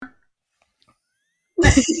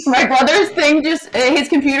My brother's thing his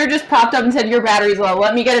computer just popped up and said, your battery's low.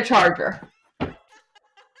 Let me get a charger. Thank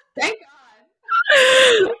God.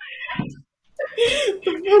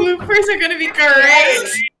 The bloopers are going to be great.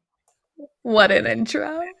 What an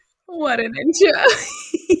intro. What an intro.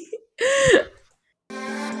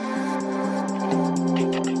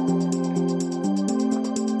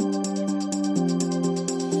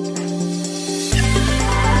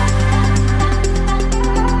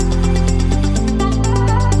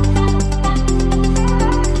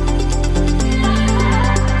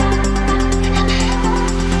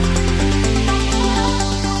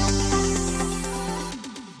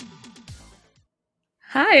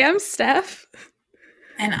 Hi, I'm Steph.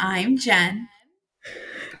 And I'm Jen.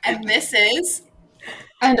 And this is...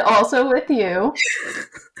 And also with you.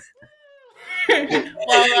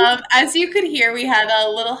 Well, as you could hear, we had a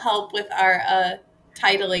little help with our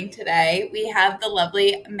titling today. We have the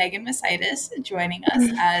lovely Meghan joining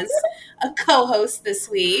us as a co-host this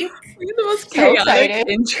week. We had the most chaotic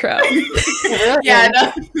intro. Yeah,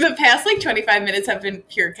 the past 25 minutes have been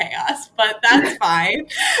pure chaos, but that's fine.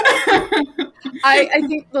 I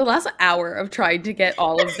think the last hour of trying to get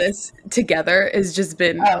all of this together has just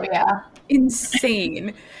been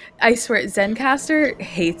insane. I swear, Zencastr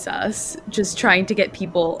hates us. Just trying to get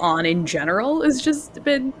people on in general has just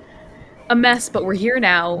been a mess. But we're here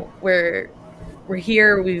now. We're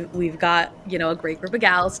here. We've got a great group of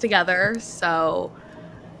gals together. So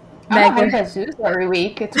I don't hope that Zeus every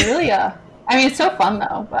week. It's really it's so fun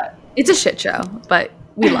though. But it's a shit show. But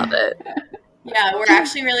we love it. Yeah, we're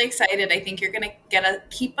actually really excited. I think you're going to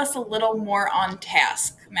keep us a little more on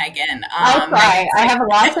task, Meghan. I'll try. I have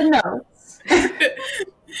lots of notes.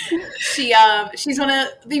 She's one of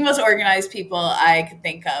the most organized people I could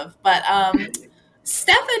think of. But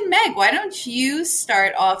Steph and Meg, why don't you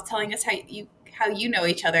start off telling us how you know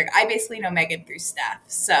each other? I basically know Meghan through Steph,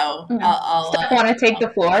 so I'll Steph, want to take the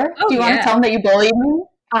floor? Do you want to tell them that you bullied me?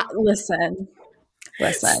 Listen.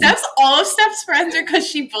 All of Steph's friends are because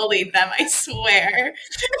she bullied them, I swear.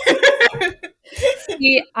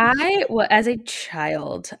 See, as a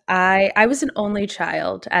child, I was an only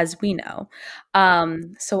child, as we know.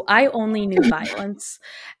 So I only knew violence.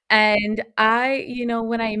 And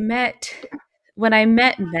when I met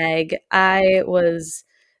Meg, I was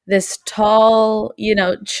this tall,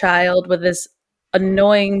 child with this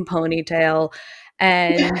annoying ponytail.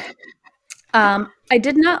 And I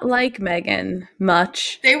did not like Meghan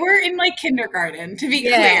much. They were in kindergarten, to be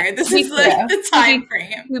clear. This is the time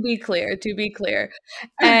frame. To be clear.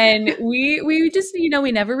 And we just, we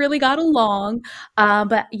never really got along.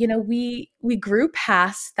 But we grew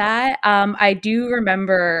past that. I do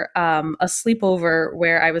remember a sleepover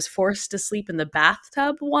where I was forced to sleep in the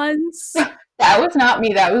bathtub once. That was not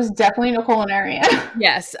me. That was definitely Nicole and Ariane.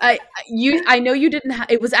 Yes. I know you didn't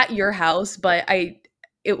it was at your house, but I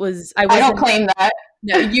don't claim that.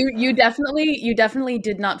 No, you definitely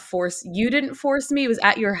did not force. You didn't force me. It was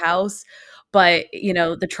at your house, but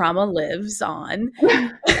the trauma lives on.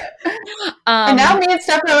 And now me and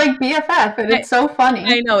Steph are BFF, and it's so funny.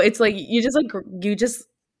 I know, it's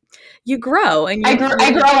you grow, and I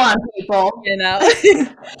grow on people.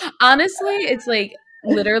 Honestly, it's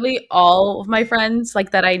literally all of my friends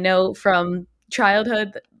that I know from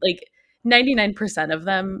childhood, 99% of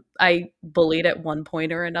them I bullied at one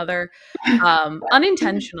point or another,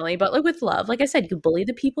 unintentionally, but with love. Like I said, you bully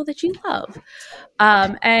the people that you love.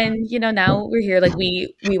 And now we're here.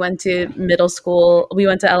 We went to middle school. We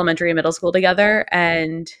went to elementary and middle school together,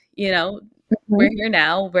 and we're here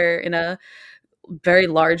now. We're in a very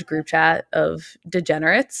large group chat of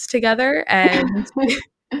degenerates together, and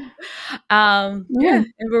and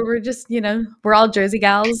we're just we're all Jersey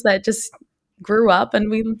gals that just grew up,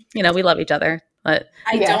 and we love each other. But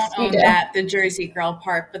I don't own the Jersey girl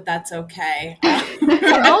part, but that's okay.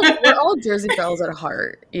 we're all Jersey girls at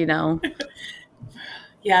heart,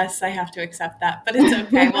 Yes, I have to accept that, but it's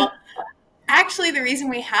okay. Well, actually, the reason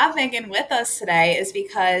we have Meghan with us today is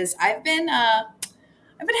because I've been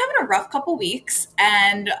having a rough couple weeks,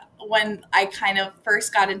 and when I kind of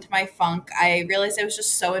first got into my funk, I realized I was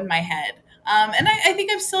just so in my head. And I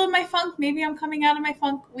think I'm still in my funk. Maybe I'm coming out of my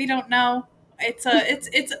funk. We don't know. It's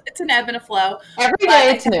an ebb and a flow. Every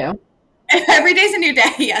day it's new. Every day's a new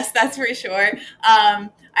day. Yes, that's for sure.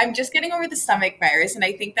 I'm just getting over the stomach virus, and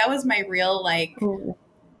I think that was my real low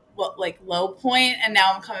point, and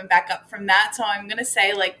now I'm coming back up from that. So I'm gonna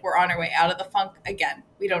say we're on our way out of the funk again.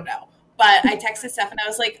 We don't know, But I texted Steph and I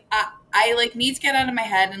was like, I like need to get out of my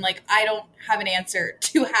head, and like I don't have an answer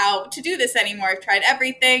to how to do this anymore. I've tried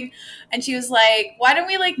everything. And she was like, why don't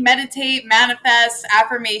we like meditate, manifest,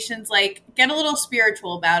 affirmations, like get a little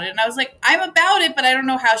spiritual about it? And I was like, I'm about it, but I don't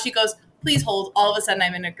know how. She goes, please hold. All of a sudden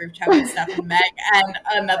I'm in a group chat with Steph and Meg and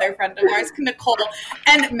another friend of ours, Nicole.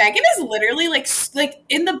 And Megan is literally like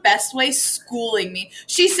in the best way schooling me.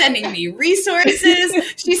 She's sending me resources.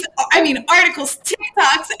 Articles,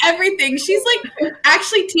 TikToks, everything. She's like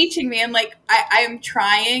actually teaching me. And like, I am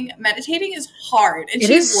trying. Meditating is hard. And It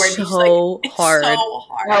is so hard. It's so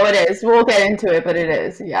hard. Oh, it is. We'll get into it, but it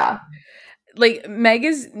is. Yeah. Like Meg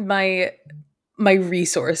is my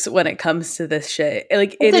resource when it comes to this shit.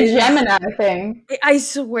 Like it's a Gemini thing. I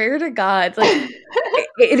swear to God, like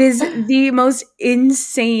it is the most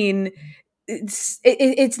insane.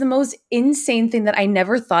 It's the most insane thing that I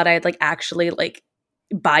never thought I'd like actually like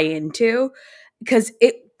buy into, because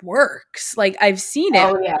it works. Like I've seen it.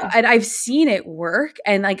 Oh, yeah. And I've seen it work,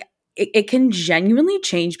 and like it can genuinely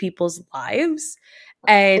change people's lives.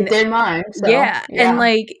 And it did mine. So, yeah. And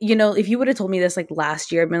like, you know, if you would have told me this like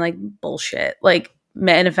last year, I'd been like, bullshit. Like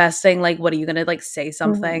manifesting, like, what are you gonna like say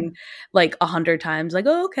something like 100 times? Like,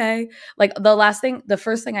 oh, okay. Like the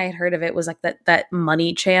first thing I had heard of it was like that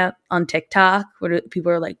money chant on TikTok where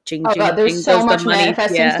people are like, jing, oh jing, God, there's jing, so goes much the money.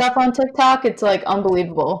 manifesting stuff on TikTok. It's like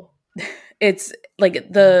unbelievable. It's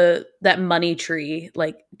like that money tree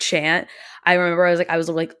like chant. I remember I was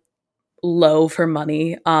like low for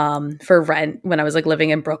money for rent when I was like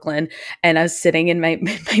living in Brooklyn, and I was sitting in my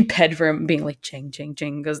bedroom being like, ching ching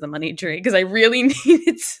ching goes the money tree, because I really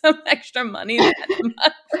needed some extra money that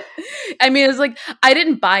month. I mean, it's like I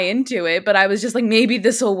didn't buy into it, but I was just like, maybe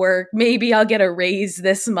this will work, maybe I'll get a raise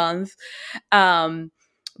this month.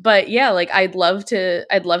 But yeah, like I'd love to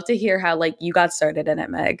hear how like you got started in it,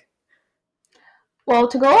 Meg. Well,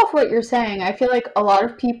 to go off what you're saying, I feel like a lot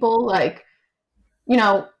of people like, you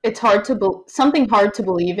know, it's hard to something hard to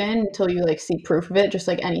believe in until you like see proof of it, just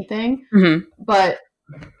like anything. Mm-hmm. But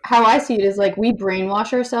how I see it is like we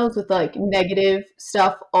brainwash ourselves with like negative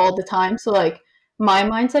stuff all the time. So like my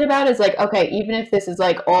mindset about it is like, okay, even if this is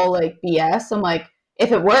like all like BS, I'm like,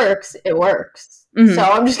 if it works, it works. Mm-hmm. So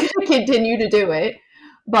I'm just gonna continue to do it.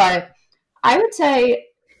 But I would say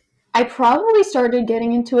I probably started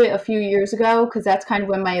getting into it a few years ago, because that's kind of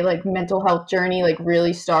when my like mental health journey like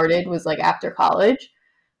really started, was like after college.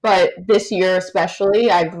 But this year especially,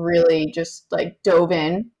 I've really just like dove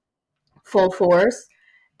in full force,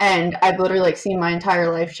 and I've literally like seen my entire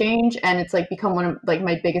life change, and it's like become one of like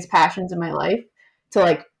my biggest passions in my life to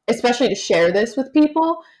like, especially to share this with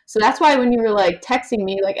people. So that's why when you were like texting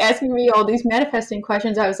me, like asking me all these manifesting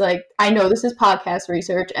questions, I was like, I know this is podcast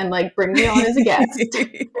research, and like bring me on as a guest.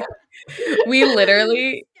 we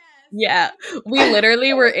literally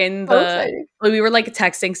were in we were like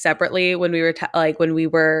texting separately when we were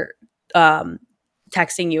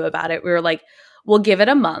texting you about it. We were like, we'll give it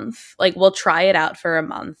a month, like we'll try it out for a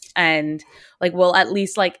month, and like we'll at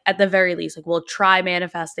least like at the very least like we'll try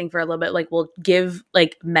manifesting for a little bit, like we'll give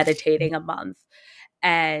like meditating a month.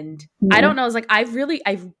 And I don't know, it's like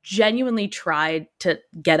I've genuinely tried to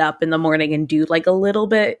get up in the morning and do like a little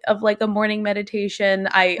bit of like a morning meditation.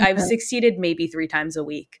 I've succeeded maybe 3 times a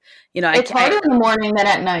week. You know, it's harder in the morning than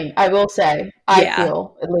at night, I will say. I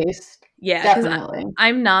feel, at least. Yeah, definitely.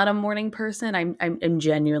 I'm not a morning person. I'm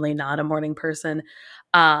genuinely not a morning person.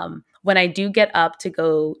 When I do get up to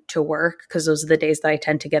go to work, because those are the days that I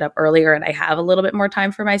tend to get up earlier and I have a little bit more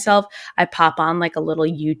time for myself, I pop on like a little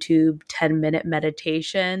YouTube 10-minute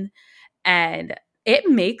meditation, and it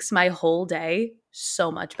makes my whole day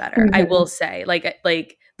so much better. I will say,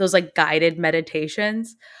 like those like guided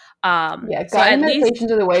meditations. Guided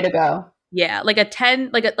meditations are the way to go. Yeah, like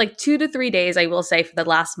 2 to 3 days, I will say, for the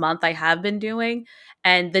last month I have been doing.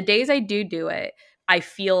 And the days I do it, I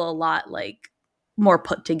feel a lot like more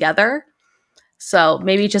put together. So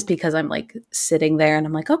maybe just because I'm like sitting there and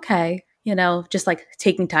I'm like, okay, you know, just like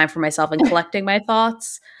taking time for myself and collecting my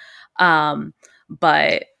thoughts.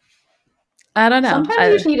 But I don't know. Sometimes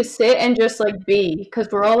you just need to sit and just like be, because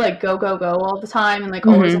we're all like go, go, go all the time and like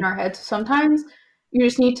always in our heads. So sometimes you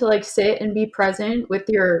just need to like sit and be present with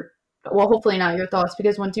your, well, hopefully not your thoughts,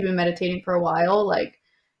 because once you've been meditating for a while, like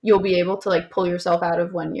you'll be able to like pull yourself out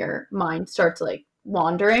of when your mind starts like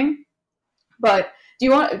wandering. But do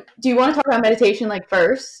you want to talk about meditation like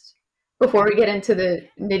first before we get into the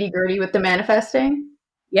nitty gritty with the manifesting?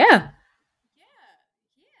 Yeah.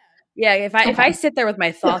 Yeah, if I sit there with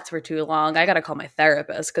my thoughts for too long, I gotta call my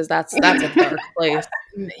therapist, because that's a dark place.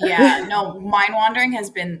 Yeah, no, mind wandering has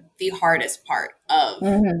been the hardest part of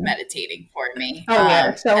meditating for me. Oh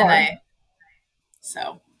yeah, so hard.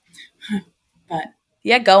 But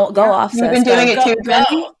Yeah, go yeah, off, You've been sis. doing Go. it too, go.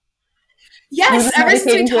 Jenny? You've Yes, been ever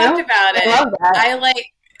since we meditating talked too? about I it, love that. I like,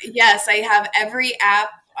 yes, I have every app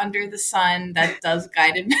under the sun that does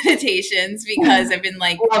guided meditations because I've been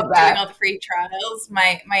like Love doing that. all the free trials.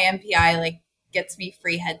 My MPI like gets me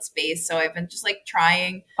free headspace, so I've been just like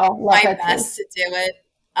trying Oh, love my Headspace. best to do it.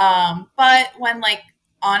 But when like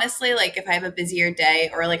honestly, like if I have a busier day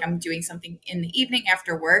or like I'm doing something in the evening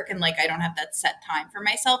after work and like I don't have that set time for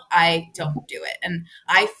myself, I don't do it and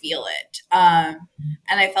I feel it.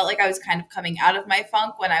 And I felt like I was kind of coming out of my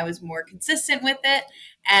funk when I was more consistent with it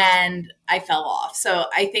and I fell off. So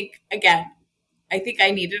I think, again, I think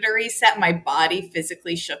I needed a reset. My body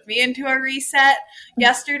physically shook me into a reset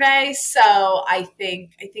yesterday. So I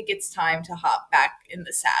think it's time to hop back in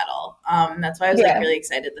the saddle. That's why I was like Yeah. really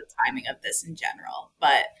excited the timing of this in general.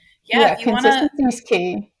 But yeah, Yeah, if you want to, consistency is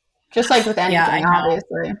key. Just like with yeah, I anything, know.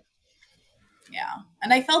 obviously. Yeah.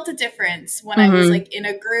 And I felt a difference when I was Mm-hmm. like in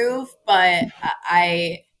a groove, but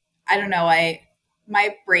I don't know,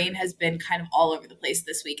 my brain has been kind of all over the place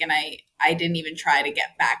this week and I didn't even try to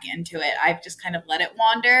get back into it. I've just kind of let it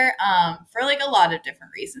wander for like a lot of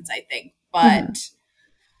different reasons, I think. Hmm. But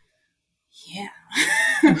yeah.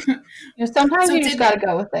 Sometimes So you just did got to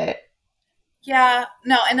go with it. yeah,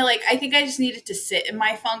 no, and like I think I just needed to sit in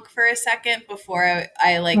my funk for a second before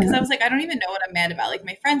I like because I Hmm. was like I don't even know what I'm mad about. Like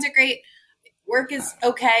my friends are great, work is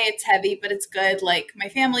okay, it's heavy, but it's good. Like my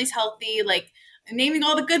family's healthy, like I'm naming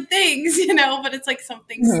all the good things, but it's like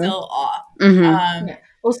something's Hmm. still off. Mm-hmm. Um, Yeah.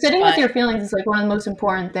 Well, sitting with but your feelings is like one of the most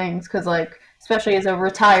important things because, like, especially as a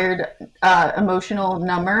retired emotional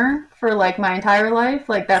number for like my entire life,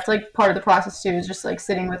 like that's like part of the process too. Is just like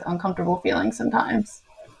sitting with uncomfortable feelings sometimes.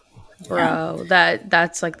 yeah, Bro,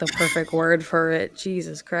 that's like the perfect word for it.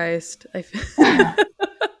 Jesus Christ. yeah.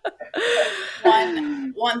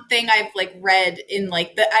 One thing I've like read in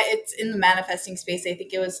like it's in the manifesting space. I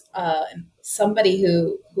think it was somebody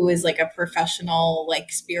who is like a professional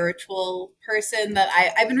like spiritual person that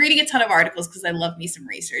I've been reading a ton of articles because I love me some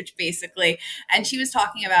research basically, and she was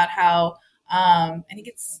talking about how I think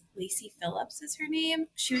it's Lacey Phillips is her name.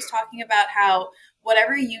 She was talking about how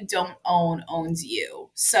whatever you don't own owns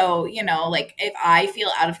you. So, like if I feel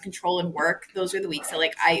out of control in work, those are the weeks that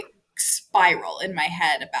like I spiral in my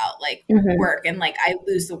head about like Hmm. work and like I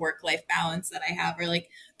lose the work life balance that I have or like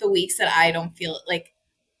the weeks that I don't feel like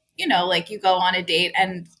like you go on a date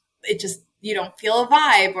and it just you don't feel a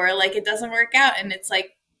vibe or like it doesn't work out and it's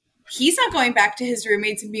like he's not going back to his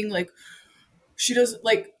roommates and being like she doesn't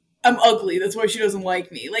like I'm ugly that's why she doesn't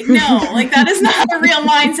like me like no like that is not a real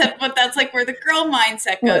mindset but that's like where the girl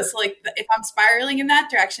mindset Right. goes so like if I'm spiraling in that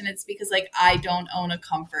direction it's because like I don't own a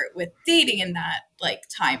comfort with dating in that like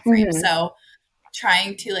time frame Hmm. so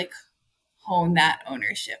trying to like hone that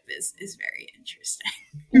ownership is very interesting.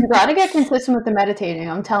 You got to get consistent with the meditating.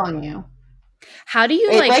 I'm telling you, How do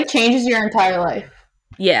you it like, like changes your entire life.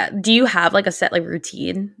 yeah, do you have like a set like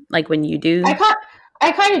routine like when you I do? kind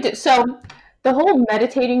I kind of do. So the whole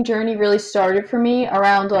meditating journey really started for me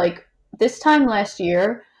around like this time last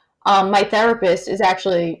year. My therapist is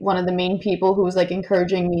actually one of the main people who was like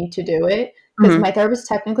encouraging me to do it because Mm-hmm. my therapist is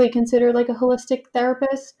technically considered like a holistic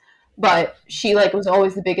therapist, but she like was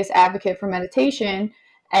always the biggest advocate for meditation.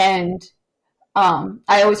 And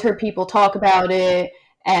I always heard people talk about it,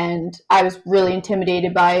 and I was really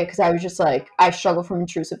intimidated by it because I was just like, I struggle from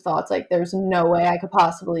intrusive thoughts. Like, there's no way I could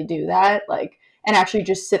possibly do that. Like, and actually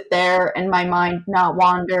just sit there and my mind not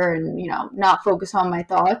wander and, not focus on my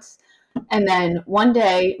thoughts. And then one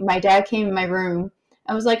day, my dad came in my room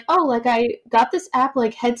and was like, "Oh, like I got this app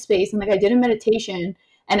like Headspace, and like I did a meditation,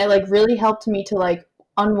 and it like really helped me to like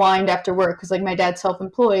unwind after work because like my dad's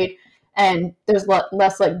self-employed, and there's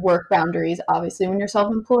less like work boundaries obviously when you're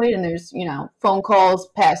self-employed, and there's phone calls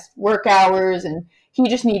past work hours, and he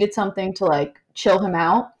just needed something to like chill him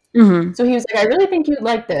out. Mm-hmm. So he was like, I really think you'd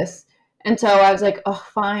like this. And so I was like, oh,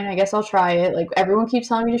 fine, I guess I'll try it. Like everyone keeps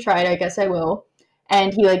telling me to try it, I guess I will.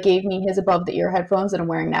 And he like gave me his above the ear headphones that I'm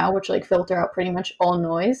wearing now, which like filter out pretty much all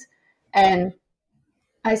noise. And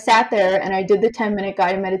I sat there and I did the 10-minute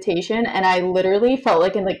guided meditation, and I literally felt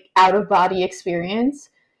like an like out of body experience.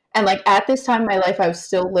 And like at this time in my life I was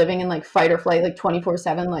still living in like fight or flight like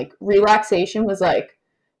 24/7. Like relaxation was like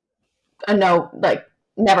a no, like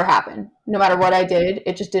never happened. No matter what I did,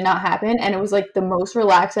 it just did not happen. And it was like the most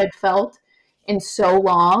relaxed I'd felt in so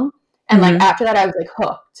long. And like Mm-hmm. after that, I was like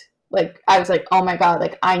hooked. Like I was like, oh my God,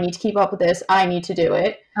 like I need to keep up with this. I need to do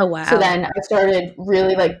it. Oh So wow. then I started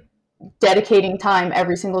really like dedicating time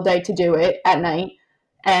every single day to do it at night.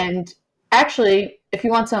 And actually, if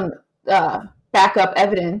you want some backup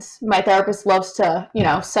evidence. My therapist loves to,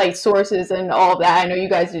 cite sources and all of that. I know you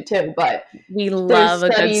guys do too, but We there's love a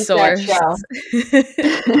good studies that source.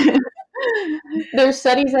 show there's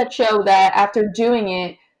studies that show that after doing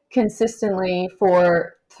it consistently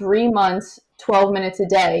for 3 months, 12 minutes a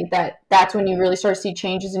day, that's when you really start to see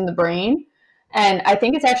changes in the brain. And I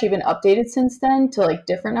think it's actually been updated since then to like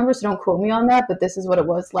different numbers. So don't quote me on that, but this is what it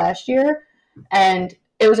was last year. And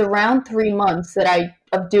it was around 3 months that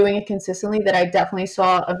of doing it consistently that I definitely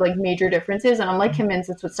saw of like major differences. And I'm like convinced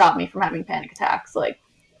it's what stopped me from having panic attacks. Like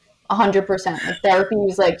 100%. Like therapy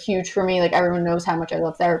was like huge for me. Like everyone knows how much I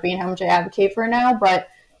love therapy and how much I advocate for it now, but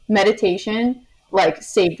meditation like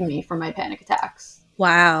saved me from my panic attacks.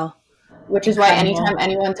 Wow. Which is why Incredible. anytime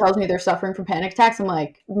anyone tells me they're suffering from panic attacks, I'm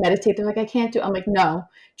like, meditate. They're like, I can't do it. I'm like, no,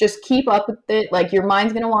 just keep up with it. Like your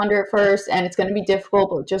mind's going to wander at first and it's going to be difficult,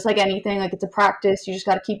 but just like anything, like it's a practice. You just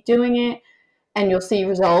got to keep doing it and you'll see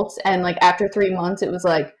results. And like after 3 months, it was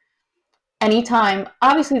like, anytime,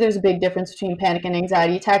 obviously there's a big difference between panic and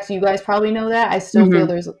anxiety attacks. You guys probably know that. I still feel Mm-hmm.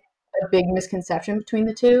 there's a big misconception between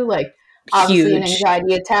the two. Like obviously an Huge.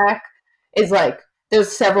 anxiety attack is like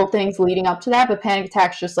there's several things leading up to that, but panic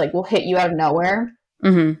attacks just like will hit you out of nowhere.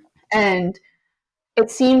 Mm-hmm. And it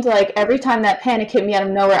seemed like every time that panic hit me out of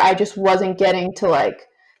nowhere, I just wasn't getting to like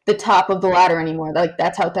the top of the ladder anymore. Like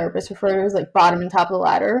that's how therapists refer to it, as like bottom and top of the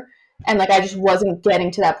ladder. And like I just wasn't getting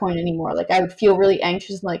to that point anymore. Like I would feel really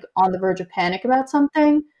anxious and like on the verge of panic about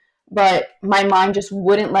something, but my mind just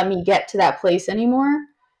wouldn't let me get to that place anymore.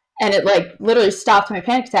 And it like literally stopped my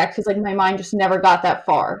panic attack because like my mind just never got that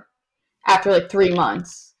far after like 3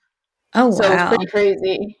 months. Oh, So it was wow. pretty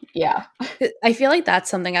crazy. Yeah. I feel like that's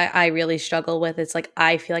something I really struggle with. It's like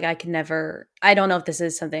I feel like I can never. I don't know if this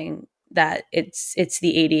is something that it's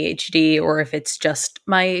the ADHD or if it's just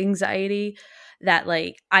my anxiety that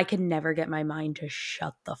like I can never get my mind to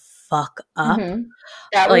shut the fuck up.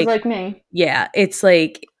 That was Like like me. yeah, it's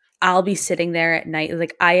like I'll be sitting there at night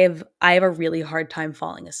like I have a really hard time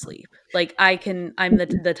falling asleep. Like I'm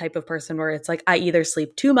the type of person where it's like I either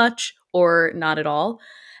sleep too much or not at all.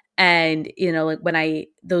 And like when I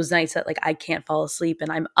those nights that like I can't fall asleep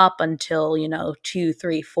and I'm up until 2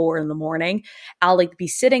 3 4 in the morning, I'll like be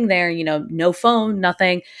sitting there, no phone,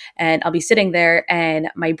 nothing, and I'll be sitting there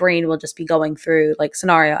and my brain will just be going through like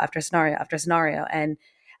scenario after scenario after scenario, and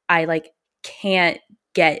I like can't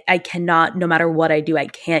I cannot, no matter what I do, I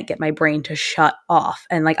can't get my brain to shut off.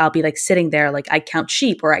 And like I'll be like sitting there like I count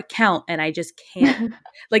sheep or I count and I just can't,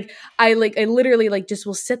 like I literally like just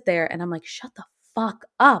will sit there and I'm like, shut the fuck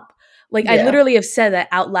up. Like I Yeah. literally have said that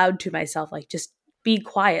out loud to myself, like just be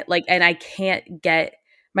quiet. Like, and I can't get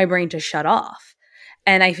my brain to shut off.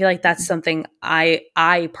 And I feel like that's something like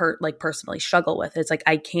personally struggle with. It's like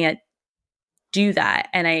I can't do that.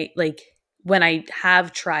 And I like when I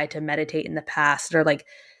have tried to meditate in the past or like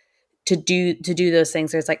to do those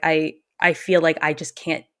things, there's like I feel like I just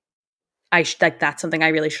can't. Like that's something I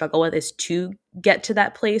really struggle with, is to get to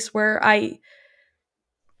that place where I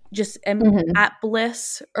just am Mhm. at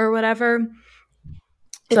bliss or whatever.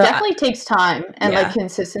 It So definitely takes time and like yeah.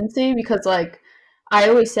 consistency because like I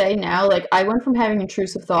always say now, like I went from having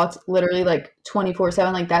intrusive thoughts literally like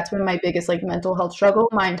 24/7, like that's been my biggest like mental health struggle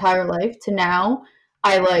my entire life, to now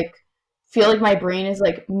I like feel like my brain is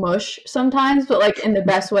like mush sometimes, but like in the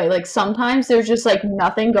best way. Like sometimes there's just like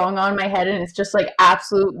nothing going on in my head and it's just like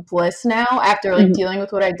absolute bliss now after like Mhm. dealing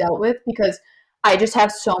with what I dealt with, because I just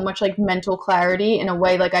have so much like mental clarity in a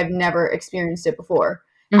way like I've never experienced it before.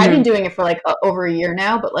 I've been Mhm. doing it for like over a year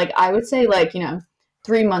now, but like I would say like,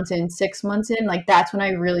 3 months in, 6 months in, like that's when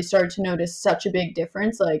I really started to notice such a big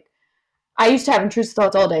difference. Like I used to have intrusive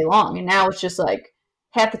thoughts all day long, and now it's just like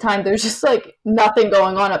half the time there's just like nothing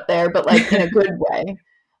going on up there, but like in a good way.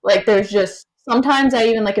 Like there's just sometimes I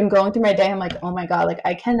even like am going through my day, I'm like, oh my God, like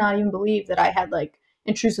I cannot even believe that I had like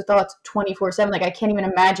intrusive thoughts 24/7. Like I can't even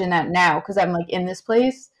imagine that now because I'm like in this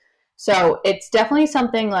place. So it's definitely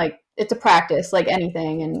something like it's a practice like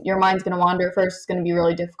anything, and your mind's gonna wander at first, it's gonna be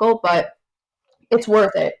really difficult, but it's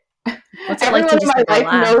worth it. What's it like Everyone to in just my like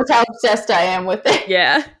life relax? knows how obsessed I am with it.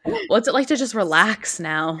 Yeah. What's it like to just relax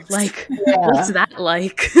now? Like, what's Yeah. that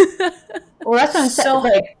like? Well, that's what I'm saying. So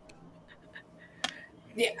Like,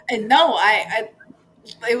 yeah, and no,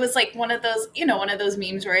 it was like one of those, one of those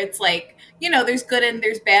memes where it's like, there's good and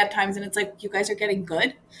there's bad times, and it's like you guys are getting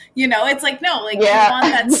good. It's like no, like you yeah. want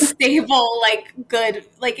that stable, like good,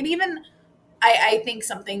 like, and even I think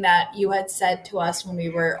something that you had said to us when we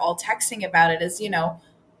were all texting about it is,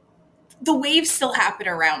 the waves still happen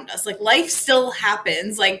around us. Like life still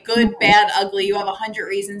happens, like good, Mhm. bad, ugly. You have 100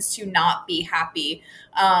 reasons to not be happy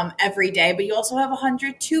every day, but you also have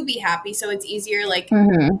 100 to be happy. So it's easier, like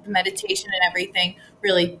Mhm. the meditation and everything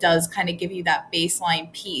really does kind of give you that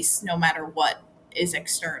baseline peace no matter what is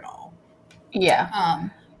external. Yeah.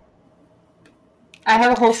 Um, I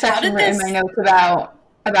have a whole how section did written in my this notes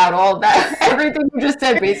about all of that, everything you just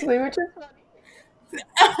said, basically, which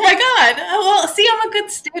Oh my god. Well, see, I'm a good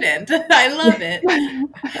student. I love it. is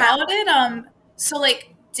How did so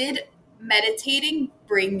like did meditating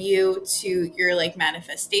bring you to your like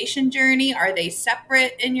manifestation journey? Are they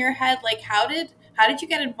separate in your head? Like how did you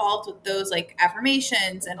get involved with those like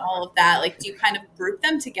affirmations and all of that? Like do you kind of group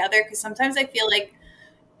them together? Because sometimes I feel like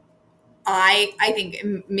I think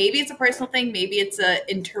maybe it's a personal thing, maybe it's a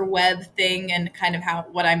interweb thing and kind of how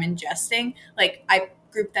what I'm ingesting. Like I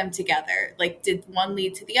group them together. Like did one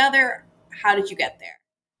lead to the other? How did you get there?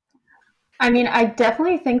 I mean, I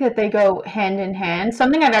definitely think that they go hand in hand.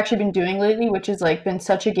 Something I've actually been doing lately, which has like been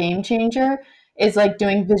such a game changer, is like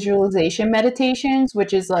doing visualization meditations,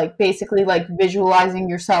 which is like basically like visualizing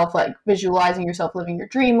yourself living your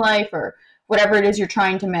dream life or whatever it is you're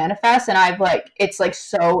trying to manifest. And I've like it's like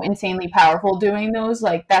so insanely powerful doing those.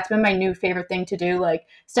 Like that's been my new favorite thing to do. Like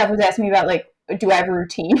Steph was asking me about like do I have a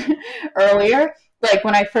routine earlier? Like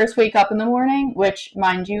when I first wake up in the morning, which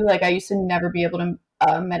mind you, like I used to never be able to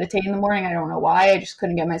meditate in the morning. I don't know why. I just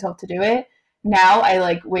couldn't get myself to do it. Now I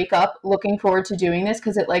like wake up looking forward to doing this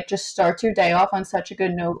because it like just starts your day off on such a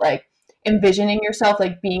good note. Like envisioning yourself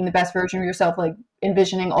like being the best version of yourself, like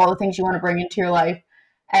envisioning all the things you want to bring into your life.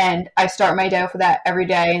 And I start my day off with that every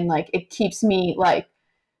day, and like it keeps me like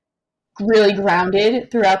really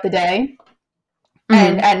grounded throughout the day.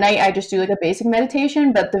 And Mhm. at night, I just do like a basic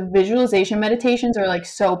meditation, but the visualization meditations are like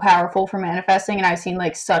so powerful for manifesting. And I've seen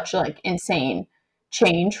like such like insane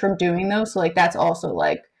change from doing those. So, like, that's also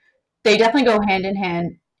like they definitely go hand in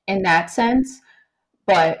hand in that sense.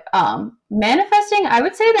 But manifesting, I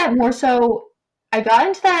would say that more so, I got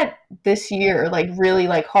into that this year, like really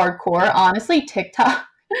like hardcore. Honestly, TikTok.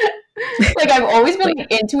 Like I've always been Wait,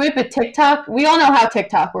 like into it, but TikTok, we all know how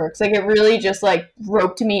TikTok works. Like it really just like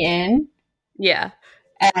roped me in. yeah.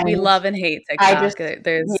 We And love and hate I just, TikTok.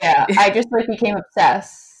 There's yeah, I just like became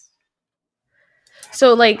obsessed.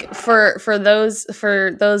 so like for those of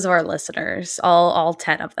our listeners, all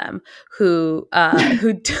 10 of them who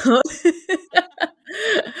don't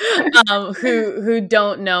who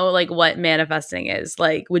don't know like what manifesting is,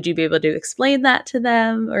 like would you be able to explain that to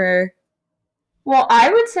them or Well,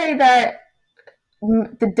 I would say that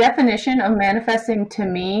the definition of manifesting to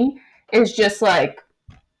me is just like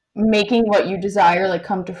making what you desire like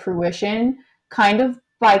come to fruition, kind of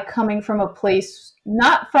by coming from a place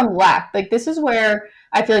not from lack. Like this is where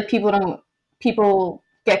I feel like people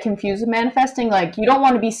get confused with manifesting. Like you don't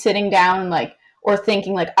want to be sitting down like or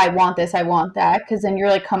thinking like I want this, I want that, because then you're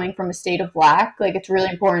like coming from a state of lack. Like it's really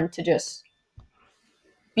important to just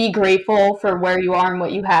be grateful for where you are and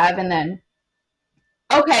what you have, and then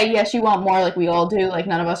okay, yes, you want more like we all do. Like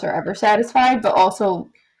none of us are ever satisfied, but also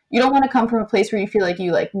you don't want to come from a place where you feel like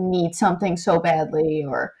you like need something so badly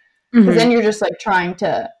or because Mhm. then you're just like trying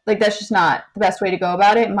to like that's just not the best way to go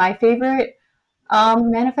about it. My favorite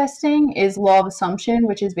manifesting is law of assumption,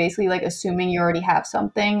 which is basically like assuming you already have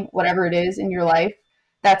something, whatever it is in your life.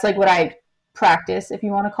 That's like what I practice, if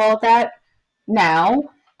you want to call it that, now.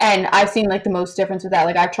 And I've seen like the most difference with that.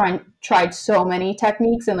 Like I've tried so many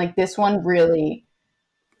techniques, and like this one really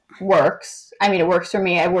works. I mean, it works for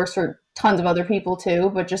me. It works for tons of other people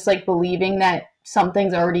too. But just like believing that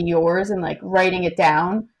something's already yours and like writing it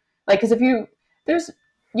down, like because if you there's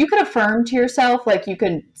you could affirm to yourself, like you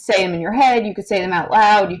could say them in your head, you could say them out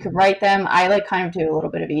loud, you could write them. I like kind of do a little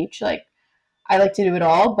bit of each. Like I like to do it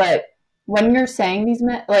all, but when you're saying these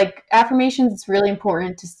like affirmations, it's really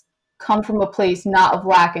important to come from a place not of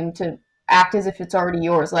lack and to act as if it's already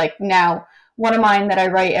yours. Like now, one of mine that I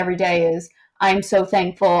write every day is I'm so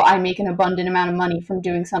thankful I make an abundant amount of money from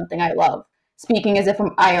doing something I love. Speaking as if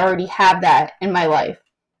I already have that in my life.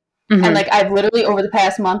 And Mhm. like I've literally over the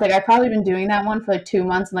past month, like I've probably been doing that one for like 2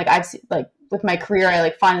 months, and like like with my career, I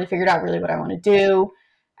like finally figured out really what I want to do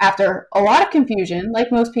after a lot of confusion,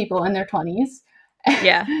 like most people in their 20s.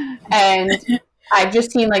 Yeah. And I've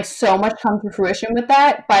just seen like so much come to fruition with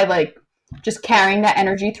that by like just carrying that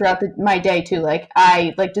energy throughout my day too. Like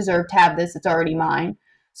I like deserve to have this; it's already mine.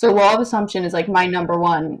 So law of assumption is like my number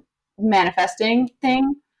one manifesting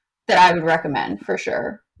thing that I would recommend for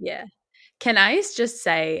sure. Yeah. Can I just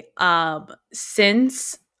say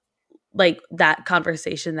since like that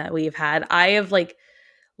conversation that we've had, I have like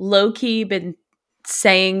low key been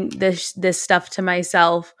saying this stuff to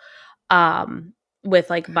myself with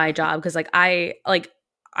like my job, because like I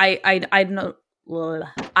know,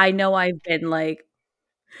 I know I've been like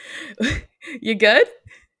you good?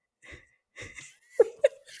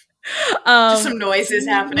 Just some noises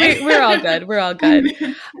happening. We're all good. We're all good.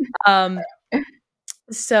 Um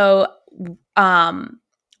so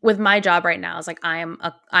with my job right now, is like I'm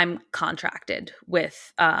contracted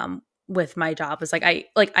with my job. It's like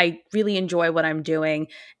I really enjoy what I'm doing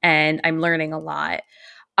and I'm learning a lot.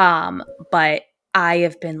 But I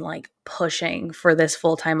have been like pushing for this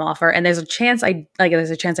full-time offer, and there's a chance I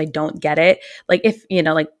don't get it. Like, if you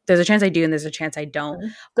know, like, there's a chance I do and there's a chance I don't.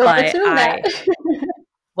 Don't But assume that.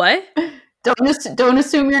 What? Don't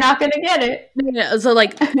assume you're not going to get it. Yeah, so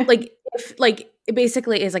like if like it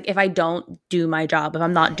basically is like, if I don't do my job, if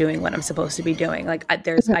I'm not doing what I'm supposed to be doing, like I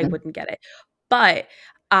wouldn't get it. But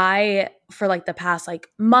I, for like the past like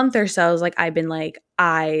month or so, is like I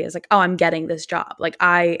was like, oh, I'm getting this job. Like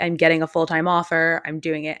I'm getting a full-time offer. I'm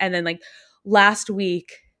doing it. And then like last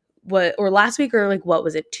week, last week, or like what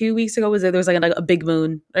was it? 2 weeks ago, there was like a big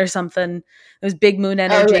moon or something. It was big moon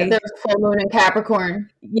energy. Oh yeah, there was full moon in Capricorn.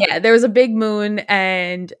 Yeah, there was a big moon,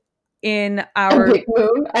 and in our a big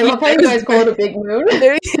moon. I love how you guys call it a big moon.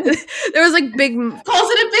 There was like big calls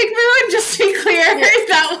it a big moon. Just to be clear,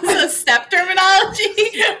 that was a step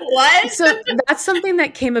terminology. What? So that's something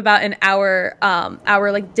that came about in our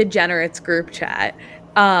like degenerates group chat.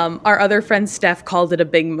 Our other friend Steph called it a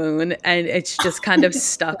big moon, and it's just kind of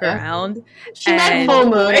stuck around. She meant full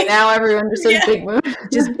moon, and now everyone just says big moon.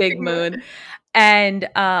 Just big moon. And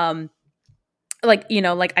like, you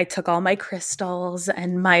know, like I took all my crystals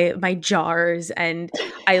and my jars, and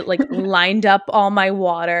I like lined up all my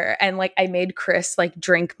water, and like I made Chris like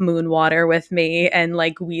drink moon water with me, and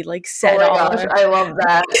like we like said, oh my gosh, I love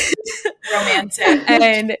that. Romantic.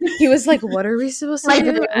 And he was like, what are we supposed to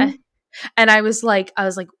do? And I was like,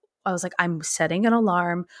 I'm setting an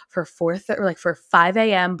alarm for 5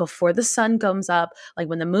 a.m. before the sun comes up, like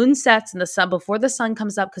when the moon sets and before the sun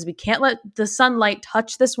comes up, because we can't let the sunlight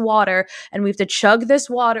touch this water, and we have to chug this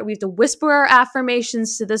water. We have to whisper our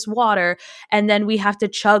affirmations to this water, and then we have to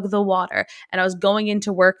chug the water. And I was going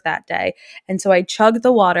into work that day, and so I chugged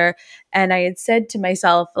the water, and I had said to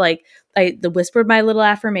myself, like, I whispered my little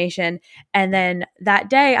affirmation, and then that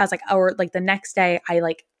day I was like, or like the next day, I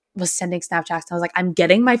like was sending Snapchats, and I was like, I'm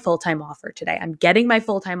getting my full-time offer today. I'm getting my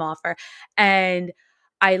full-time offer. And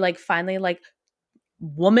I like finally like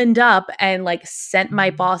womaned up and like sent my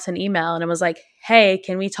boss an email, and I was like, hey,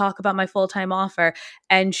 can we talk about my full-time offer?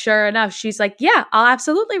 And sure enough, she's like, yeah, I'll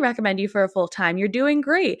absolutely recommend you for a full-time. You're doing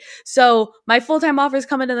great. So my full-time offer is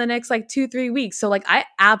coming in the next like 2-3 weeks. So like I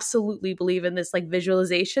absolutely believe in this like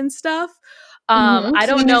visualization stuff. I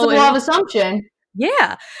don't know. It's a law of assumption.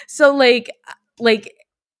 Yeah. So like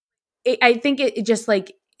I think it just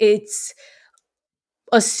like, it's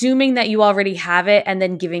assuming that you already have it, and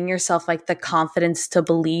then giving yourself like the confidence to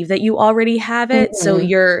believe that you already have it. So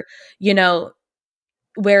you're, you know,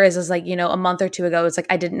 whereas it's like, you know, a month or two ago, it's like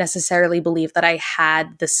I didn't necessarily believe that I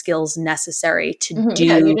had the skills necessary to do.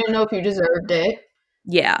 Yeah, you didn't know if you deserved it.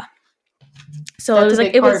 Yeah. So that's it was a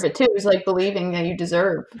like, big part of it too. It was like believing that you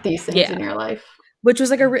deserve these things in your life. Which was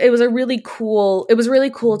like it was really cool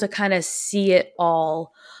to kind of see it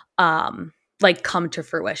all like come to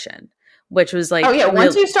fruition, which was like, oh yeah,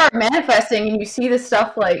 once you start manifesting and you see this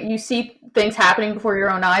stuff, like you see things happening before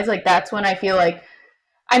your own eyes, like that's when I feel like,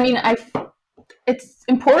 I mean, it's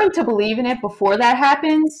important to believe in it before that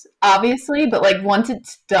happens, obviously, but like once it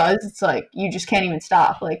does, it's like you just can't even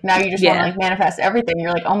stop. Like now you just want to like manifest everything.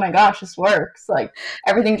 You're like, oh my gosh, this works. Like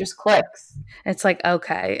everything just clicks. It's like,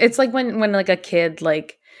 okay. It's like when like a kid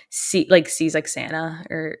like sees like Santa,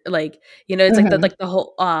 or like, you know, it's like the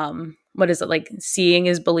whole what is it, like seeing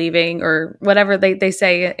is believing, or whatever they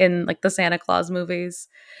say in like the Santa Claus movies.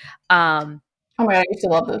 Oh my god, I used to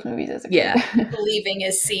love those movies as a kid. Yeah. Believing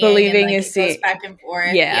is seeing. Believing and, like, is seeing. Goes back and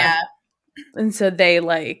forth. Yeah. And so they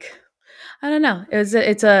like, I don't know. It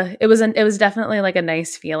was definitely like a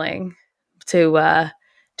nice feeling to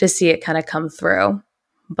see it kind of come through.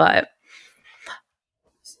 But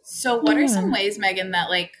so what are some ways, Megan, that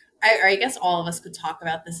like I guess all of us could talk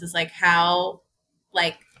about this, is like how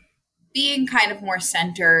like being kind of more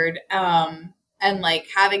centered, and like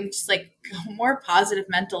having just like more positive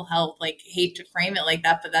mental health, like hate to frame it like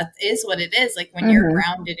that, but that is what it is. Like when you're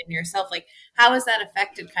grounded in yourself, like how has that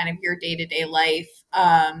affected kind of your day-to-day life?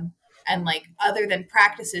 And like other than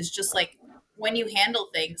practices, just like when you handle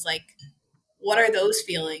things, like what are those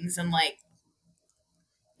feelings, and like,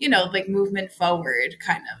 you know, like movement forward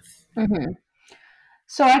kind of.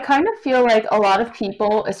 So I kind of feel like a lot of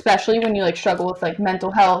people, especially when you like struggle with like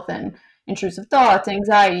mental health and intrusive thoughts,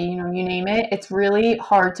 anxiety, you know, you name it, it's really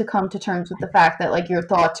hard to come to terms with the fact that like your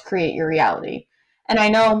thoughts create your reality. And I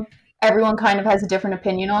know everyone kind of has a different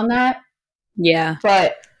opinion on that, Yeah.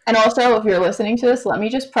 but, and also, if you're listening to this, let me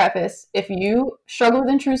just preface, if you struggle with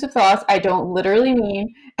intrusive thoughts, I don't literally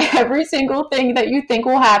mean every single thing that you think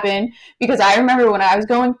will happen, because I remember when I was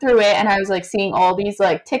going through it and I was like seeing all these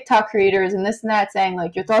like TikTok creators and this and that saying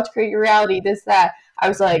like your thoughts create your reality, this, that. I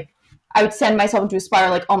was like, I would send myself into a spiral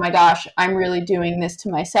like, oh my gosh, I'm really doing this to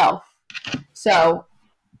myself. So,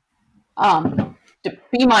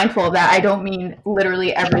 be mindful of that. I don't mean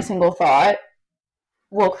literally every single thought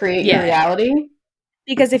will create your Yeah. reality.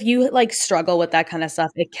 Because if you like struggle with that kind of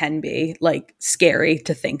stuff, it can be like scary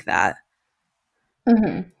to think that.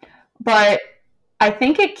 Mm-hmm. But I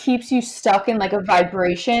think it keeps you stuck in like a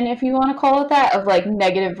vibration, if you want to call it that, of like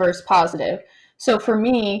negative versus positive. So for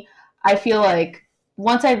me, I feel like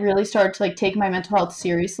once I really started to like take my mental health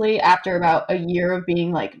seriously after about a year of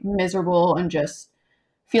being like miserable and just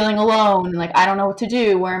feeling alone and like I don't know what to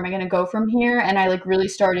do, where am I going to go from here, and I like really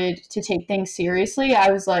started to take things seriously. I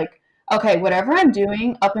was like, okay, whatever I'm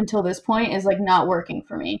doing up until this point is like not working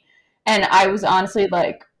for me. And I was honestly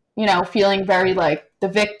like, you know, feeling very like the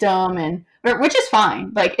victim, and which is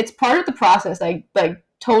fine, like it's part of the process. I like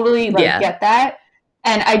totally like Yeah. get that.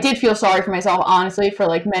 And I did feel sorry for myself honestly for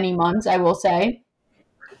like many months, I will say.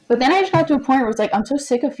 But then I just got to a point where it's like I'm so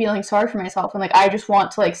sick of feeling sorry for myself, and like I just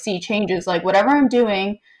want to like see changes. Like whatever I'm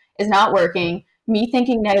doing is not working. Me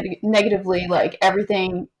thinking negatively, like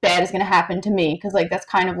everything bad is going to happen to me, because like that's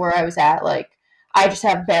kind of where I was at. Like I just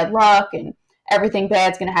have bad luck, and everything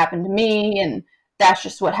bad's going to happen to me, and that's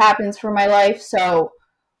just what happens for my life. So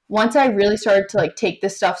once I really started to like take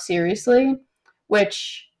this stuff seriously,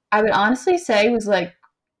 which I would honestly say was like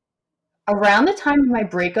around the time of my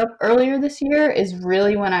breakup earlier this year, is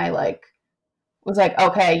really when I like was like,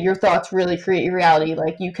 okay, your thoughts really create your reality.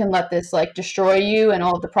 Like you can let this like destroy you and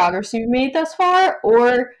all of the progress you've made thus far,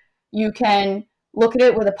 or you can look at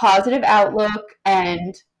it with a positive outlook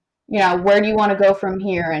and, you know, where do you want to go from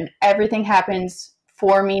here? And everything happens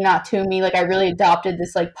for me, not to me. Like I really adopted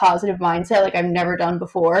this like positive mindset like I've never done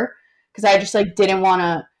before, because I just like didn't want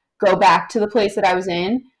to go back to the place that I was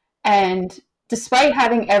in. And despite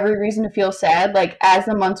having every reason to feel sad, like as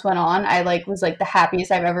the months went on, I like was like the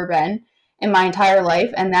happiest I've ever been in my entire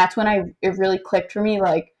life. And that's when it really clicked for me,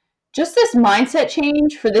 like just this mindset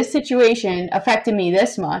change for this situation affected me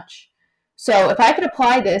this much. So if I could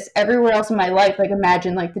apply this everywhere else in my life, like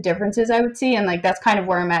imagine like the differences I would see. And like that's kind of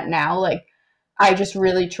where I'm at now. Like I just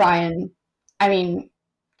really try and, I mean,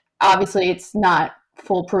 obviously it's not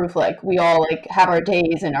foolproof. Like we all like have our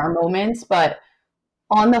days and our moments, but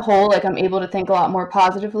on the whole, like I'm able to think a lot more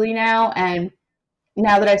positively now. And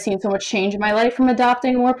now that I've seen so much change in my life from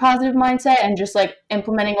adopting a more positive mindset and just like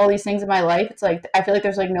implementing all these things in my life, it's like I feel like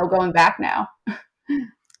there's like no going back now.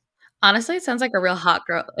 Honestly, it sounds like a real hot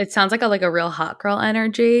girl. It sounds like a real hot girl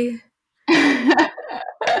energy.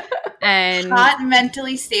 And Hot,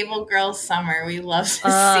 mentally stable girl summer. We love to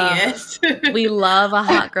see it. we love a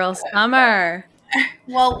hot girl summer.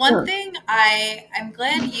 Well, one thing I'm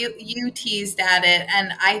glad you teased at it,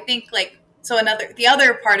 and I think like so the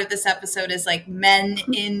other part of this episode is like men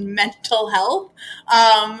in mental health,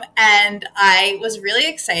 and I was really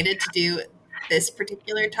excited to do this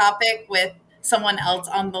particular topic with someone else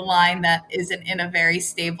on the line that isn't in a very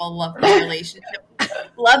stable, loving relationship.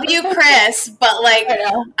 Love you, Chris, but like I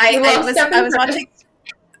know. I was watching.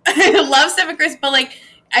 I love Steph and Chris, but like,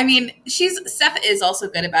 I mean, Steph is also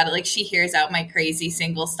good about it. Like, she hears out my crazy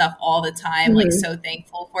single stuff all the time. Mm-hmm. Like, so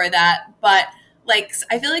thankful for that. But like,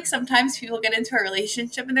 I feel like sometimes people get into a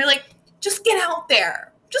relationship and they're like, just get out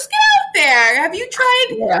there. Just get out there. Have you tried?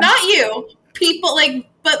 Yeah. Not you. People like,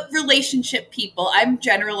 but relationship people. I'm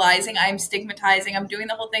generalizing. I'm stigmatizing. I'm doing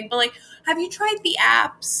the whole thing. But like, have you tried the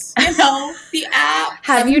apps? You know, the apps.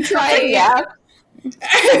 Have you tried the apps?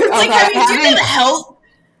 Like, have you do the hell?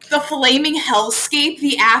 The flaming hellscape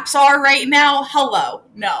the apps are right now. Hello.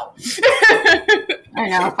 No. I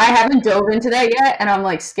know. I haven't dove into that yet, and I'm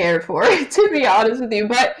like scared for it, to be honest with you.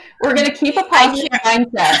 But we're going to keep a positive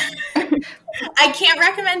mindset. I can't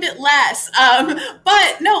recommend it less.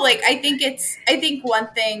 But no, like, I think one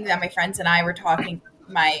thing that my friends and I were talking,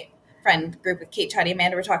 my friend group with Kate, Chatty,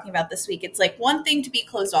 Amanda were talking about this week. It's like one thing to be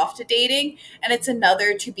closed off to dating, and it's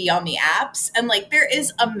another to be on the apps. And like there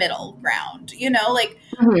is a middle ground, you know, like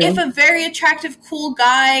if a very attractive, cool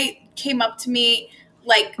guy came up to me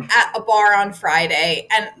like at a bar on Friday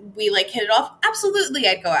and we like hit it off, absolutely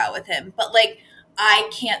I'd go out with him. But like I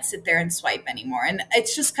can't sit there and swipe anymore. And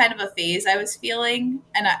it's just kind of a phase I was feeling,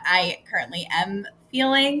 and I currently am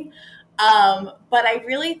feeling. But I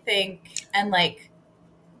really think, and like,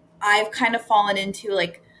 I've kind of fallen into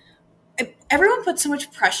like, everyone puts so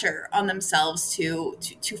much pressure on themselves to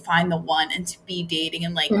find the one and to be dating,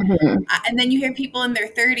 and like, Mm-hmm. and then you hear people in their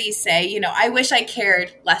 30s say, I wish I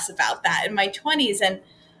cared less about that in my 20s. And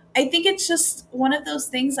I think it's just one of those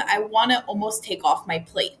things that I want to almost take off my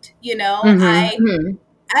plate. Mm-hmm. I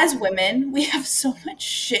As women, we have so much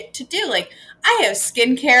shit to do. Like, I have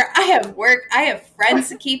skincare, I have work, I have friends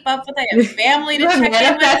to keep up with, I have family to You're check in with.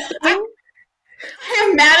 manifesting. I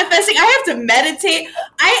am manifesting. I have to meditate.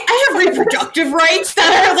 I have reproductive rights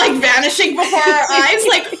that are like vanishing before our eyes.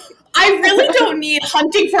 Like, I really don't need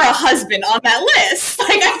hunting for a husband on that list.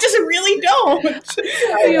 Like, I just really don't.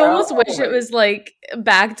 I I know. almost wish it was like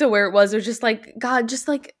back to where it was, or just like, God, just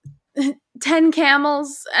like 10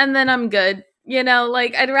 camels and then I'm good.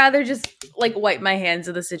 Like I'd rather just like wipe my hands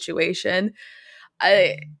of the situation.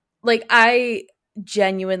 I I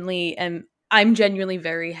genuinely am I'm genuinely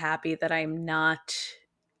very happy that I'm not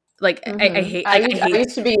like I I hate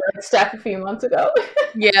used to be like Steph a few months ago,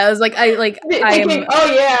 yeah, I was I thinking, am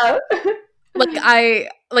oh yeah.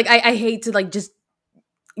 I hate to like just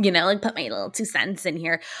like put my little 2 cents in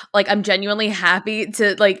here. Like I'm genuinely happy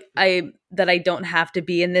to like I don't have to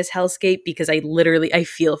be in this hellscape, because I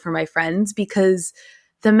feel for my friends, because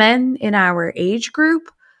the men in our age group,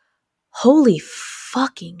 holy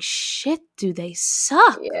fucking shit, do they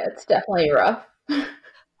suck. Yeah, it's definitely rough.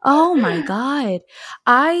 Oh my god.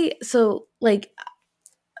 I so like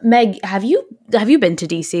Meg, have you been to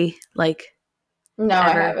DC like No, I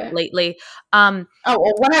ever haven't. lately? Oh,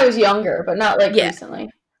 well, when I was younger, but not like Yeah. recently.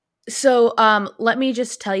 So let me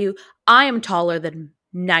just tell you, I am taller than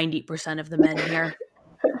 90% of the men here.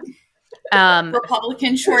 Um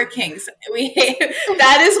Republican short kings.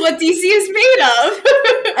 That is what DC is made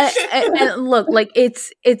and look, like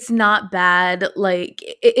it's not bad, like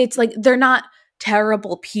it's like they're not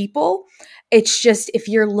terrible people. It's just if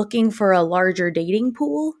you're looking for a larger dating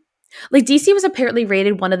pool, like DC was apparently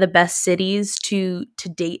rated one of the best cities to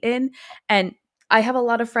date in. And I have a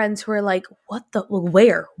lot of friends who are like, what the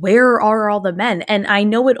where are all the men? And I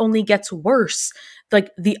know it only gets worse like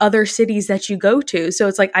the other cities that you go to. So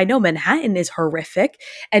it's like, I know Manhattan is horrific,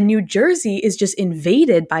 and New Jersey is just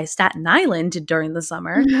invaded by Staten Island during the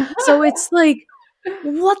summer. So it's like,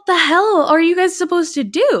 what the hell are you guys supposed to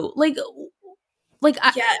do? Like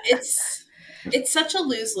I, Yeah, it's such a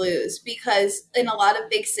lose-lose, because in a lot of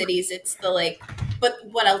big cities it's the like, but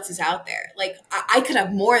what else is out there? Like, I could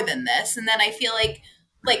have more than this. And then I feel like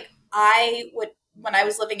I would, when I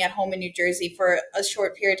was living at home in New Jersey for a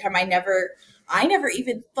short period of time, I never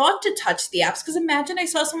even thought to touch the apps, because imagine I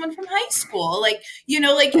saw someone from high school. Like,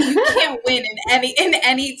 like, you can't win in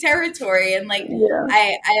any territory. And like, Yeah.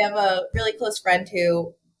 I have a really close friend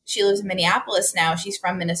who, she lives in Minneapolis now. She's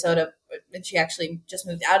from Minnesota, and she actually just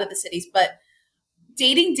moved out of the cities. But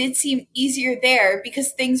dating did seem easier there,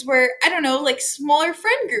 because things were, I don't know, like smaller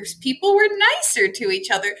friend groups. People were nicer to each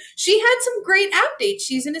other. She had some great app dates.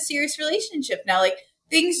 She's in a serious relationship now. Like,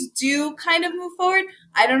 things do kind of move forward.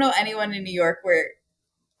 I don't know anyone in New York where,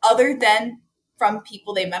 other than from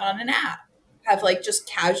people they met on an app, have like just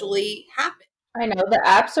casually happened. I know the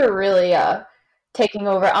apps are really taking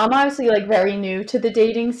over. I'm obviously like very new to the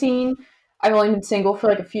dating scene. I've only been single for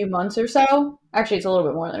like a few months or so. Actually, it's a little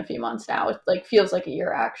bit more than a few months now. It like feels like a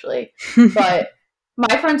year actually. But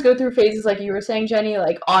my friends go through phases like you were saying, Jenny,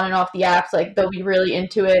 like on and off the apps. Like they'll be really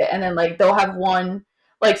into it, and then like they'll have one.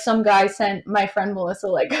 Like some guy sent my friend Melissa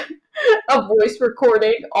like a voice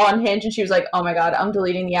recording on Hinge, and she was like, "Oh my god, I'm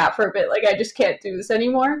deleting the app for a bit. Like I just can't do this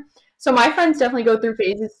anymore." So my friends definitely go through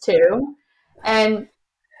phases too. And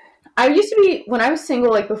I used to be, when I was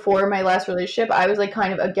single, like before my last relationship, I was like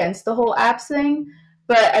kind of against the whole apps thing.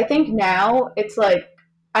 But I think now it's like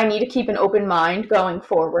I need to keep an open mind going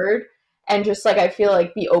forward, and just like I feel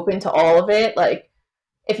like be open to all of it. Like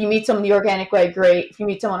if you meet someone the organic way, great. If you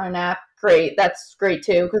meet someone on an app, great. That's great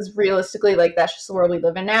too. Because realistically, like that's just the world we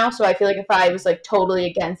live in now. So I feel like if I was like totally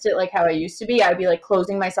against it, like how I used to be, I'd be like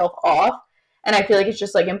closing myself off. And I feel like it's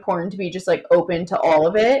just like important to be just like open to all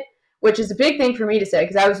of it, which is a big thing for me to say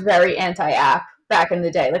because I was very anti-app back in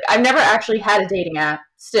the day. Like I've never actually had a dating app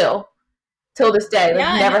still till this day. Like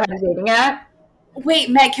Yeah, never and had a dating app. wait,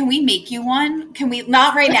 Meg, can we make you one? Can we,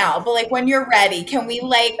 not right now, but like when you're ready? Can we,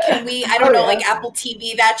 I Oh don't know, yeah. like Apple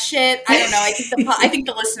TV that shit? I don't know. I think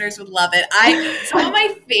the listeners would love it. I Some of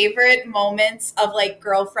my favorite moments of like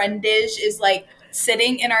girlfriendish is like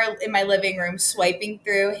sitting in my living room swiping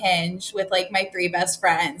through Hinge with like my three best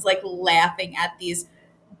friends, like laughing at these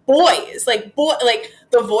boys, like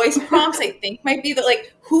the voice prompts. I think might be that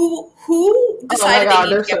like who Oh my decided they God,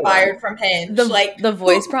 need they're to get so fired good. from Hinge? The Like the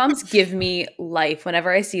voice prompts give me life.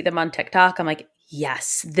 Whenever I see them on TikTok, I'm like,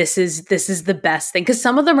 yes, this is the best thing. Because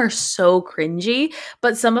some of them are so cringy,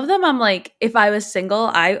 but some of them I'm like, if I was single,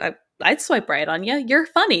 I'd swipe right on you. You're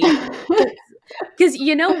funny. Because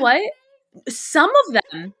you know what? Some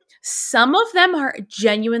of them are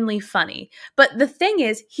genuinely funny. But the thing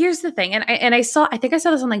is, here's the thing, and I think I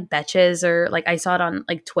saw this on like Betches, or like I saw it on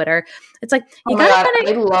like Twitter. It's like Oh you my gotta God, kind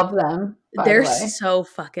I of love them, by the they're way. so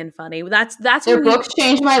fucking funny. That's Their when we books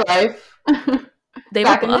changed my life. they have a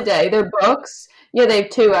Back in the book. day, their books. Yeah, they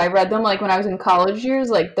have two. I read them like when I was in college years.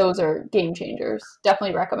 Like those are game changers.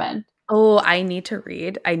 Definitely recommend. Oh, I need to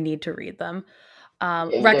read. I need to read them. Yeah,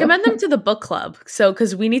 you Recommend them do. to the book club. So,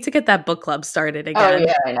 because we need to get that book club started Oh again.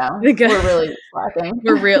 yeah, I know. Because We're really slacking.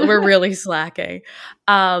 we're really slacking.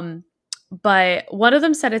 Um, but one of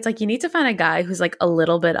them said it's like you need to find a guy who's like a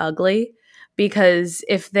little bit ugly, because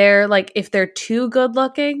if they're too good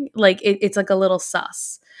looking, like it's like a little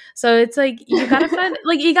sus. So it's like you gotta find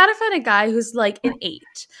a guy who's like an 8,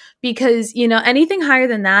 because anything higher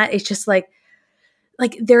than that is just like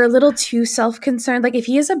they're a little too self-concerned. Like if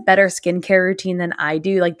he has a better skincare routine than I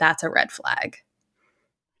do, like that's a red flag.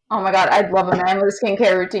 Oh my God, I'd love a man with a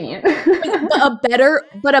skincare routine.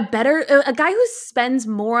 But a guy who spends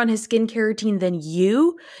more on his skincare routine than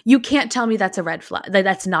you can't tell me that's a red flag.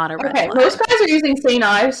 That's not a red Okay, most flag. guys are using St.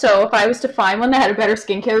 Ives, so if I was to find one that had a better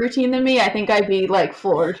skincare routine than me, I think I'd be like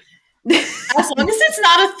floored. as long as it's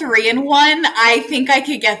not a 3-in-1, I think I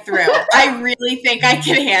could get through. I really think I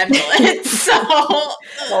can handle it. So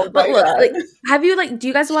Oh But my look, God. like, do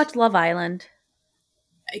you guys watch Love Island?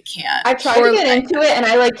 I can't. I tried to Or get into it and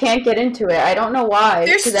I like can't get into it. I don't know why,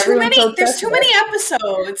 because everyone's so There's obsessed too with many it.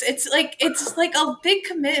 episodes. It's like a big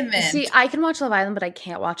see, commitment. I can watch Love Island, but I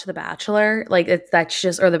can't watch The Bachelor. Like that's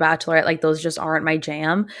just, or The Bachelorette. Like those just aren't my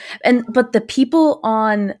jam. But the people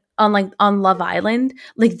on Love Island,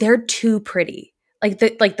 like they're too pretty. Like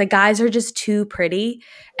the guys are just too pretty,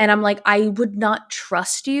 and I'm like, I would not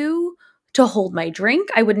trust you to hold my drink.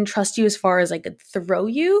 I wouldn't trust you as far as I could throw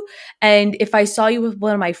you. And if I saw you with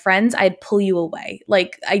one of my friends, I'd pull you away.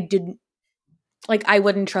 Like I didn't like I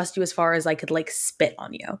wouldn't trust you as far as I could like spit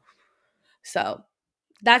on you. So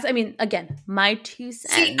that's, I mean, again, my two See,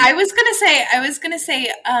 cents. I was gonna say,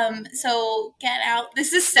 so get out.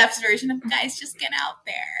 This is Steph's version of guys just get out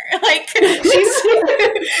there. Like she's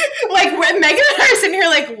like when Megan and I are sitting here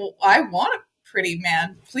like, well, I want a pretty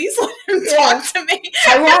man. Please let him talk to me.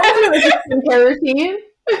 I want one with a skincare routine.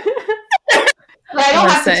 But I don't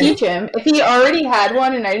have to Listen, teach him. If he already had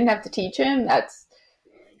one and I didn't have to teach him,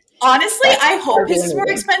 Honestly, that's I hope his is more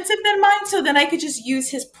amazing. expensive than mine, so then I could just use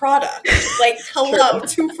his product. Like, hello,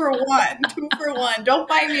 True. 2 for 1, 2 for 1. Don't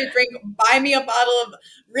buy me a drink, buy me a bottle of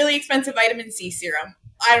really expensive vitamin C serum.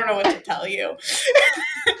 I don't know what to tell you.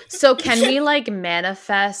 so can we like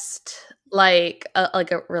manifest like a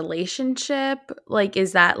relationship? Like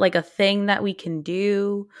is that like a thing that we can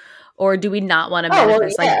do, or do we not want to Oh well,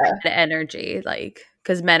 manifest like yeah. bad energy? Like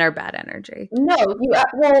because men are bad energy. No,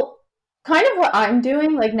 well, kind of what I'm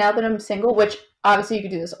doing, like now that I'm single, which obviously you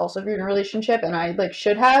could do this also if you're in a relationship, and I like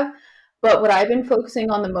should have. But what I've been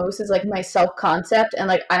focusing on the most is like my self concept, and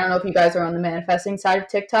like I don't know if you guys are on the manifesting side of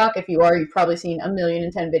TikTok. If you are, you've probably seen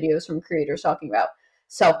 1,000,010 videos from creators talking about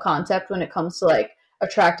self concept when it comes to like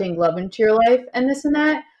attracting love into your life and this and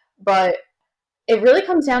that. But it really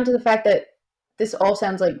comes down to the fact that this all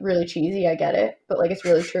sounds like really cheesy. I get it, but like it's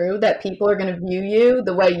really true that people are going to view you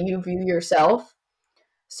the way you view yourself.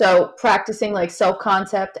 So practicing like self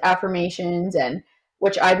concept affirmations, and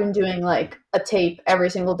which I've been doing like a tape every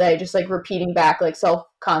single day, just like repeating back like self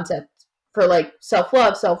concept for like self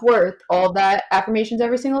love, self worth, all that affirmations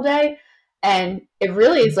every single day. And it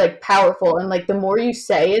really is like powerful. And like the more you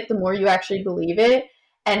say it, the more you actually believe it.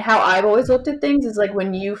 And how I've always looked at things is like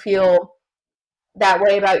when you feel that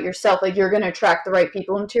way about yourself, like you're going to attract the right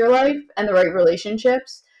people into your life and the right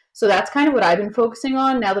relationships. So that's kind of what I've been focusing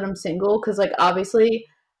on now that I'm single, because like obviously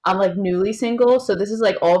I'm like newly single, so this is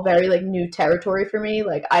like all very like new territory for me.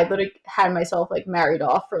 Like I literally had myself like married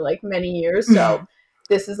off for like many years, so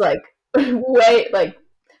this is like way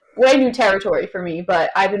new territory for me. But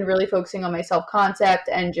I've been really focusing on my self concept,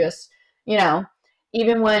 and just, you know,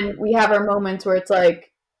 even when we have our moments where it's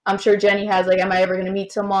like, I'm sure Jenny has, like, am I ever going to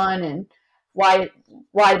meet someone, and why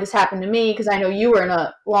why did this happen to me? Because I know you were in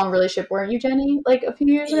a long relationship, weren't you, Jenny, like a few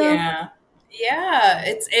years ago? Yeah. Yeah.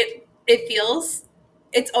 It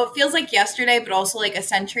feels like yesterday, but also like a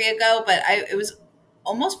century ago. But it was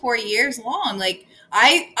almost 4 years long. Like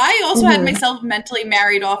I also had Mhm. myself mentally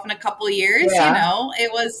married off in a couple of years. You Yeah. know,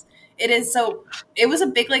 it is so. It was a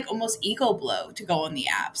big like almost ego blow to go on the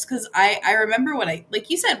apps because I remember when I like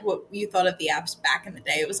you said what you thought of the apps back in the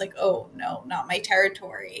day. It was like, oh no, not my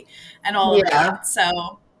territory, and all of Yeah. that.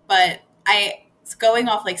 So, but I going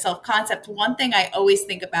off like self concept. One thing I always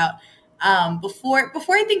think about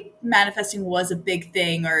before I think manifesting was a big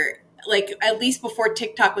thing, or like at least before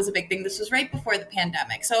TikTok was a big thing. This was right before the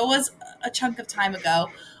pandemic, so it was a chunk of time ago.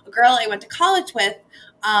 A girl I went to college with,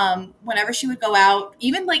 whenever she would go out,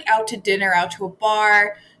 even like out to dinner, out to a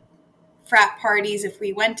bar, frat parties, if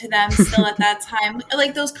we went to them still at that time,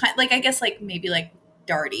 like those kind, like I guess like maybe like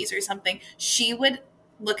Darties or something, she would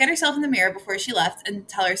look at herself in the mirror before she left and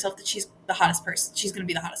tell herself that she's the hottest person. She's going to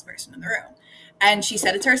be the hottest person in the room. And she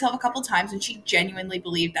said it to herself a couple times and she genuinely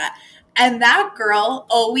believed that. And that girl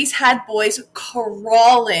always had boys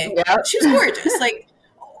crawling. She was Yep. gorgeous, like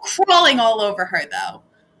crawling all over her though.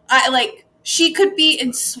 I like she could be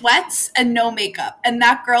in sweats and no makeup and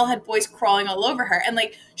that girl had boys crawling all over her and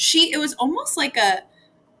like she it was almost like a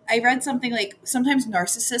I read something like sometimes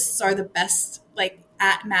narcissists are the best like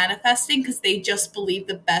at manifesting because they just believe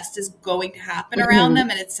the best is going to happen around Mhm. them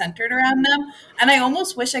and it's centered around them. And I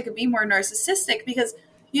almost wish I could be more narcissistic because,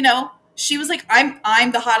 you know, she was like,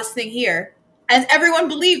 I'm the hottest thing here. And everyone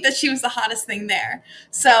believed that she was the hottest thing there.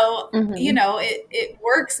 So, you Mhm. know, it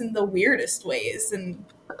works in the weirdest ways and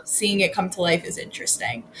seeing it come to life is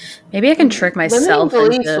interesting. Maybe I can Mhm. trick Limiting myself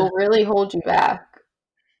beliefs into will really hold you back.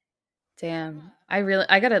 damn.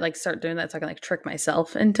 I gotta like start doing that so I can like trick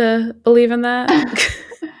myself into believing that.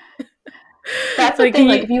 That's the Like thing. can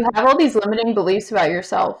Like, you if you have all these limiting beliefs about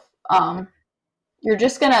yourself, you're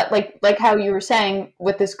just gonna like how you were saying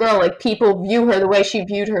with this girl. Like, people view her the way she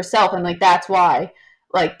viewed herself, and like that's why.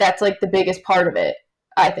 Like, that's like the biggest part of it.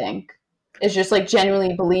 I think is just like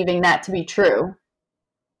genuinely believing that to be true.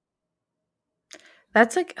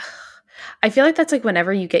 that's like I feel like that's like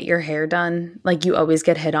whenever you get your hair done, like you always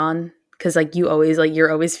get hit on because like you always like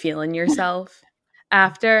you're always feeling yourself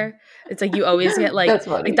after. It's like you always get That's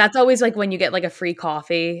like funny. that's always like when you get like a free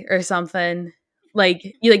coffee or something. Like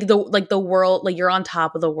you like the world like you're on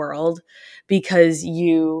top of the world because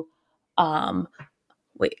you um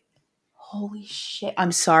wait holy shit.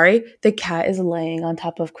 I'm sorry. The cat is laying on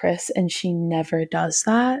top of Chris and she never does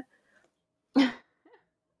that.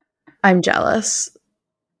 I'm jealous.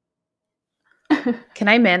 Can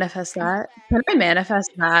I manifest that? Can I manifest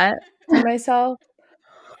that for myself?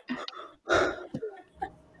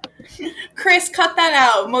 Chris, cut that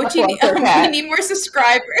out. Much Mochi, love for we cat. need more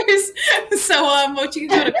subscribers so Mochi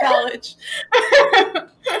can go to college.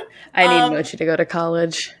 I need um, Mochi to go to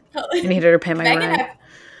college. I need her to pay my Megan, rent.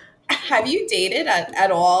 have you dated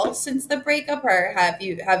at all since the breakup, or have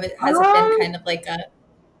it has it been Um, kind of like a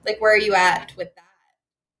like where are you at with that?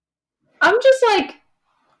 I'm just like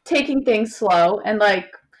taking things slow and like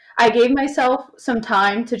I gave myself some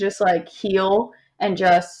time to just like heal and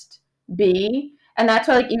just be. And that's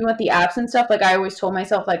why like even with the apps and stuff, like I always told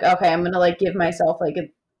myself like, okay, I'm gonna like give myself like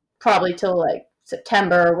probably till like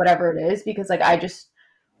September or whatever it is, because like I just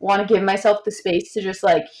want to give myself the space to just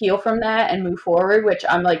like heal from that and move forward, which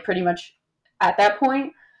I'm like pretty much at that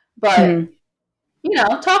point. But Hmm. you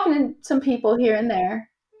know, talking to some people here and there.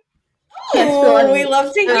 Can't spill Oh, we any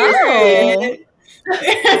love to hear Oh, it.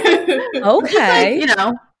 just like, okay.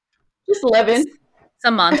 just living.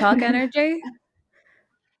 Some Montauk energy.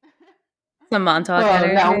 Some Montauk Oh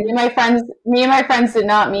no, energy. me and my friends did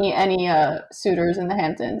not meet any suitors in the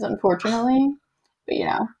Hamptons, unfortunately. But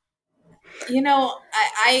You know,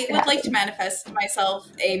 I it would like to happened. manifest myself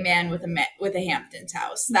a man with with a Hamptons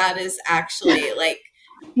house. That is actually like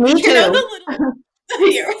Me you know too. the little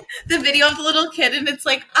the video of the little kid and it's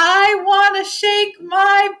like I want to shake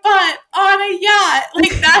my butt on a yacht,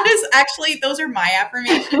 like that is actually those are my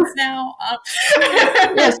affirmations now.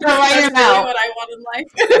 Yeah, start writing That's them really out. what I want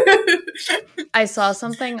in life. I saw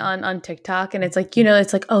something on TikTok and it's like, you know,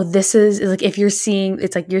 it's like, oh, this is like if you're seeing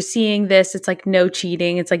it's like you're seeing this, it's like no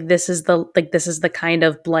cheating. It's like this is the kind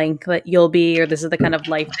of blank that you'll be, or this is the kind of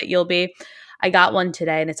life that you'll be. I got one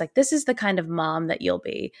today and it's like, this is the kind of mom that you'll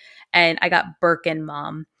be. And I got Birkin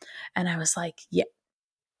mom. And I was like, yeah,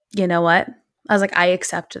 you know what? I was like, I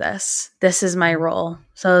accept this. This is my role.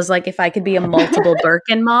 So I was like, if I could be a multiple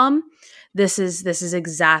Birkin mom, this is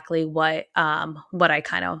exactly what I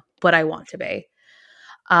kind of what I want to be.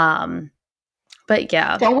 Um, but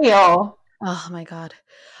yeah. Don't we all? Oh my god.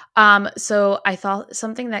 So I thought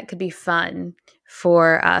something that could be fun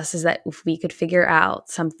for us is that if we could figure out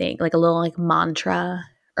something like a little like mantra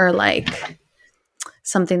or like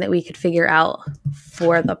something that we could figure out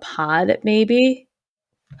for the pod maybe.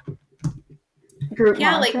 Group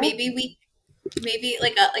Yeah, like mantra. maybe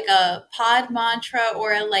like a pod mantra,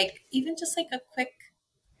 or like even just like a quick,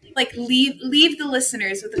 like leave the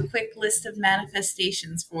listeners with a quick list of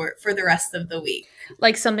manifestations for the rest of the week.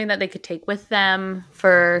 Like something that they could take with them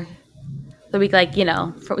for the week, like,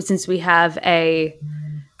 since we have a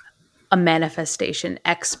manifestation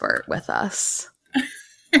expert with us.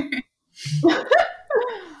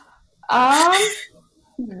 um.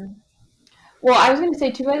 hmm. Well, I was going to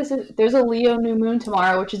say too. There's a Leo new moon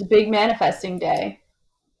tomorrow, which is a big manifesting day.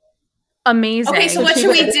 Okay, so Amazing. what So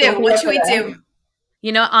should keep we it. So do? keep What up should for we that.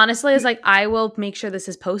 do? Honestly, it's like I will make sure this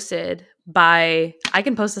is posted by I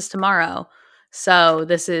can post this tomorrow. So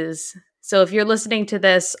if you're listening to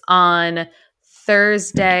this on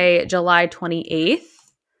Thursday, July 28th,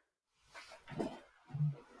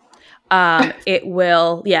 it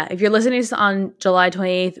will, yeah, if you're listening to this on July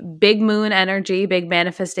 28th, big moon energy, big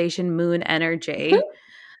manifestation moon energy.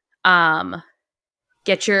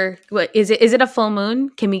 Get your, what is it a full moon?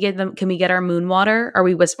 Can we get our moon water? Are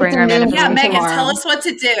we It's whispering a our new Yeah, moon manifestations? Megan, tell tomorrow. us what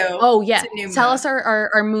to do. Oh It's yeah. a new Tell moon. us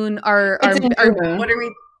our moon, It's a new What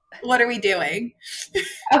moon. are we doing?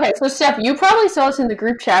 Okay, so Steph, you probably saw this in the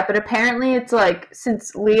group chat, but apparently it's like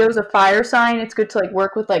since Leo's a fire sign, it's good to like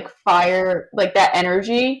work with like fire, like that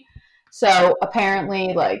energy. So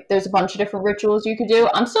apparently, like there's a bunch of different rituals you could do.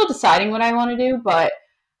 I'm still deciding what I want to do, but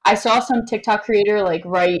I saw some TikTok creator like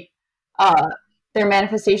write uh their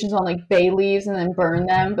manifestations on like bay leaves and then burn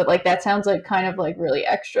them, but like that sounds like kind of like really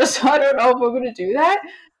extra. So I don't know if I'm gonna do that.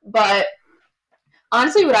 But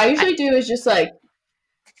honestly, what I I, usually do is just like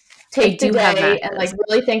I take the do have day and matches. like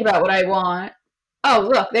really think about what I want. Oh,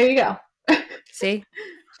 look, there you go. See?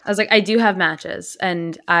 I was like, I do have matches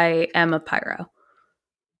and I am a pyro.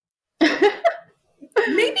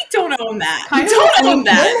 Maybe don't own that. Kind of, I Don't mean, own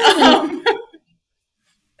that.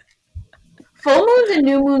 full moons and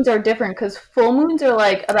new moons are different because full moons are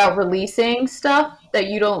like about releasing stuff that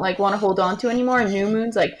you don't like want to hold on to anymore. And new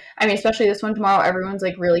moons, like, I mean, especially this one tomorrow, everyone's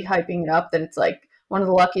like really hyping it up that it's like one of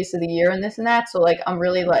the luckiest of the year and this and that. So like, I'm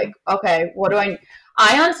really like, okay, what do I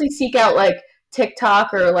honestly seek out like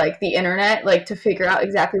TikTok or like the internet, like to figure out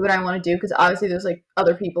exactly what I want to do. Cause obviously there's like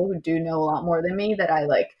other people who do know a lot more than me that I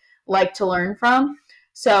like to learn from.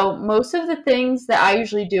 So most of the things that I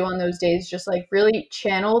usually do on those days just like really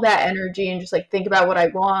channel that energy and just like think about what I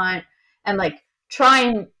want and like try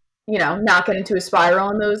and not get into a spiral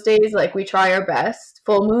on those days. Like we try our best.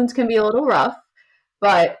 Full moons can be a little rough,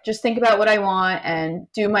 but just think about what I want and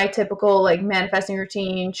do my typical like manifesting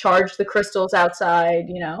routine, charge the crystals outside,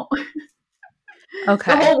 the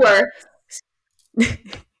Okay. whole work.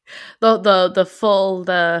 The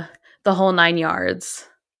whole 9 yards.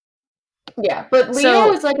 Yeah, but Leo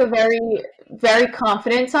So, is like a very very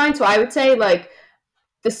confident sign, so I would say like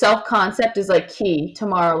the self concept is like key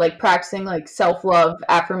tomorrow, like practicing like self love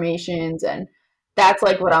affirmations. And that's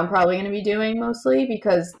like what I'm probably going to be doing mostly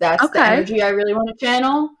because that's the okay. energy I really want to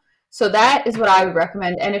channel. So that is what I would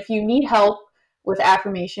recommend. And if you need help with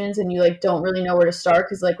affirmations and you like don't really know where to start,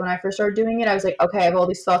 because like when I first started doing it, I was like, okay, I have all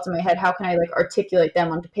these thoughts in my head. How can I like articulate them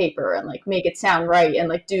onto paper and like make it sound right and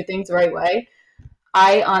like do things the right way?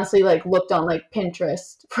 I honestly like looked on like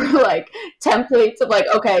Pinterest for like templates of like,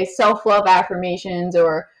 okay, self-love affirmations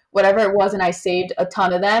or whatever it was, and I saved a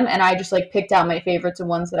ton of them and I just like picked out my favorites and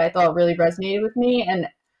ones that I thought really resonated with me, and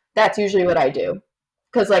that's usually what I do.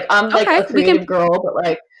 Cuz like I'm like a Okay. We can creative girl, but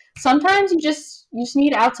like sometimes you just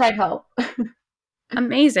need outside help.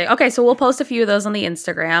 Amazing. Okay, so we'll post a few of those on the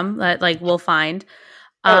Instagram that like we'll find.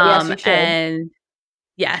 Oh, yes, you should. And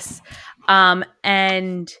yes.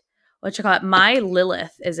 And what you call it? My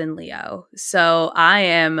Lilith is in Leo. So I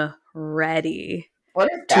am ready What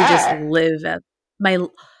is to just that? live at my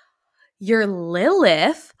your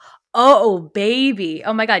Lilith. Oh, baby.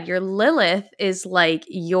 Oh my god, your Lilith is like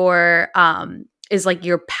your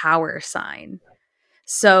power sign.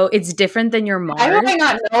 So it's different than your How do I Mars.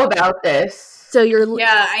 not know about this? So your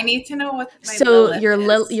Yeah, I need to know what my so Lilith is.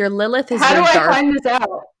 your Lilith is How your do I dark. find this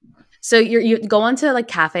out? So you go onto like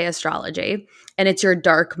cafe astrology and it's your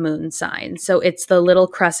dark moon sign. So it's the little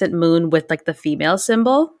crescent moon with like the female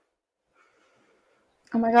symbol.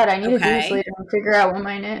 Oh my god, I need to do this Okay. later and figure out what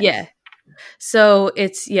mine Yeah. is. So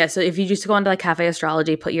it's so if you just go onto like cafe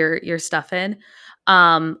astrology, put your stuff in.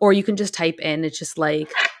 Or you can just type in, it's just like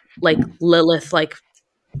Lilith like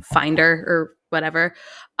finder or whatever.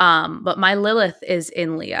 But my Lilith is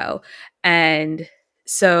in Leo. And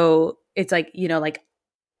so it's like, like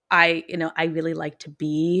I really like to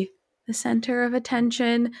be the center of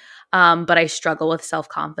attention. But I struggle with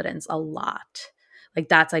self-confidence a lot. Like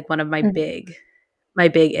that's like one of my Mhm.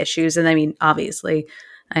 big issues. And I mean, obviously,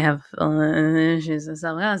 I have issues with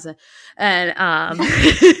self-concept, and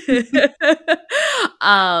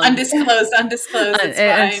undisclosed, it's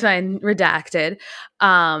it's fine. fine, redacted.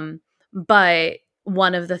 But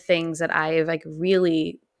one of the things that I've like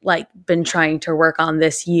really like been trying to work on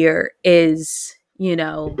this year is, you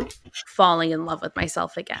know, falling in love with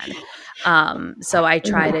myself again. So I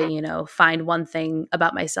try to, you know, find one thing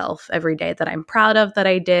about myself every day that I'm proud of that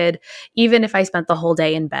I did, even if I spent the whole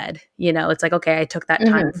day in bed. You know, it's like, okay, I took that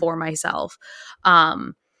time for myself.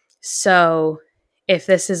 So if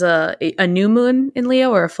this is a new moon in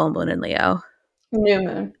Leo or a full moon in Leo? New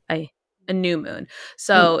moon. A new moon.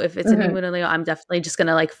 So if it's a new moon in Leo, I'm definitely just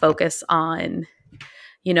gonna like focus on,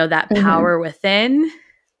 you know, that power within,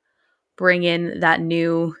 bring in that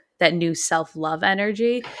new self-love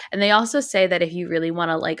energy. And they also say that if you really want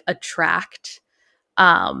to like attract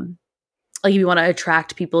like if you want to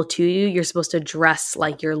attract people to you, you're supposed to dress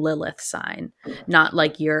like your Lilith sign, not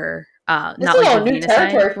like your This not is like all the new Venus sign.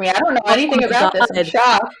 territory for me. I don't know Oh anything my about this. I'm god.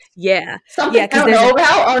 shocked. Yeah. Something Yeah, I because don't know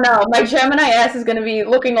about? Oh no, my Gemini ass is going to be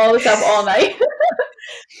looking all this up all night.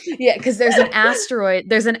 yeah, because there's an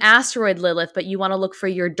asteroid Lilith, but you want to look for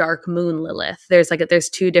your dark moon Lilith. There's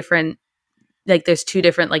two different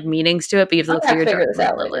like meanings to it, but you have to I'll look for have to your figure dark this moon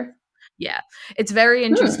out Lilith. later. Yeah. It's very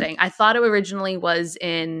interesting. I thought it originally was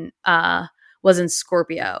in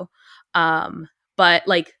Scorpio. But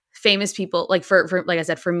like famous people, like for like I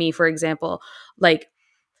said, for me, for example, like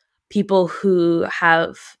people who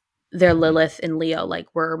have their Lilith in Leo,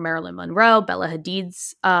 like were Marilyn Monroe, Bella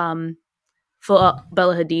Hadid's Bella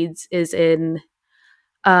Hadid's is in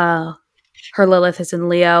her Lilith is in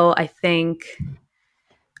Leo, I think.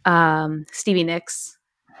 Stevie Nicks,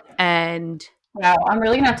 and Wow, I'm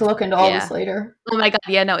really going to have to look into all this yeah. later. Oh my god,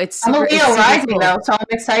 yeah, no, it's I'm a super Leo rising cool. though, so I'm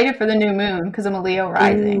excited for the new moon because I'm a Leo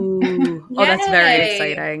rising. Ooh. Oh, that's very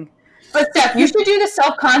exciting. But Steph, you should do the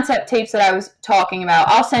self-concept tapes that I was talking about.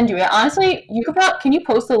 I'll send you it. Honestly, you could can you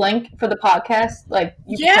post the link for the podcast? Like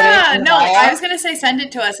you could put it in the bio. I was gonna say send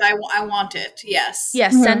it to us. I want it. Yes. Yeah,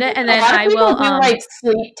 send it, and then I will. A lot of people do like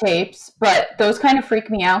sleep tapes, but those kind of freak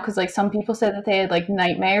me out because like some people said that they had like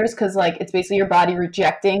nightmares because like it's basically your body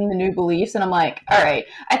rejecting the new beliefs, and I'm like, all right,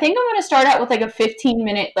 I think I'm gonna start out with like a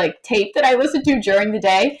 15-minute like tape that I listen to during the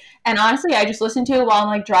day, and honestly, I just listen to it while I'm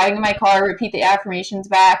like driving in my car, repeat the affirmations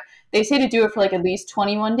back. They say to do it for like at least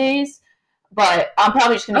 21 days, but I'm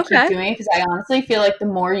probably just going to keep doing it because I honestly feel like the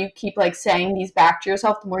more you keep like saying these back to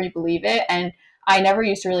yourself, the more you believe it. And I never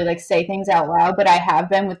used to really like say things out loud, but I have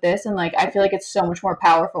been with this, and like I feel like it's so much more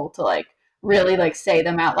powerful to like really like say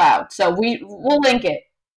them out loud. So we'll link it.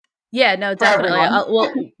 Yeah, no,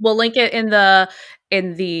 definitely. We'll link it in the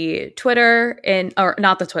Twitter, or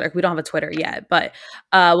not the Twitter. We don't have a Twitter yet, but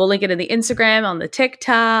we'll link it in the Instagram, on the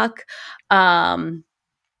TikTok.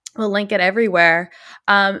 We'll link it everywhere.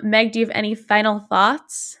 Meg, do you have any final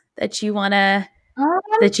thoughts that you wanna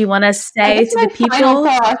say to the people? Final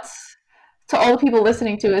thoughts to all the people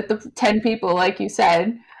listening to it, the 10 people, like you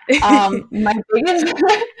said. My biggest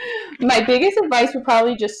advice would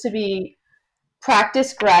probably just to be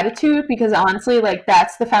practice gratitude, because honestly, like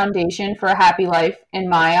that's the foundation for a happy life in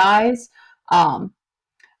my eyes.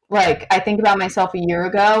 Like I think about myself a year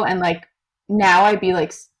ago, and like now I'd be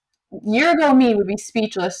like, year ago me would be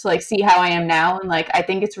speechless to like see how I am now, and like I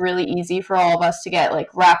think it's really easy for all of us to get like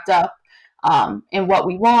wrapped up in what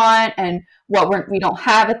we want and what we don't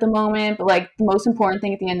have at the moment. But like the most important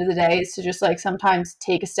thing at the end of the day is to just like sometimes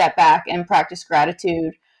take a step back and practice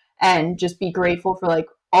gratitude and just be grateful for like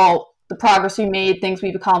all the progress we made, things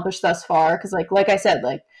we've accomplished thus far. Because like I said,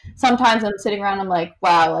 like sometimes I'm sitting around, I'm like,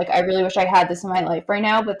 wow, like I really wish I had this in my life right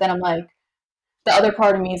now. But then I'm like, the other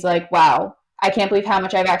part of me is like, wow, I can't believe how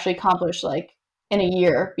much I've actually accomplished like in a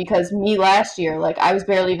year, because me last year, like I was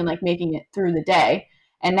barely even like making it through the day.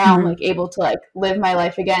 And now I'm like able to like live my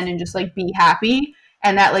life again and just like be happy.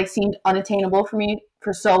 And that like seemed unattainable for me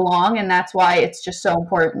for so long. And that's why it's just so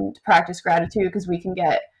important to practice gratitude, because we can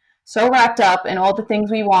get so wrapped up in all the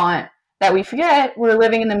things we want that we forget we're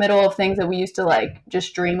living in the middle of things that we used to like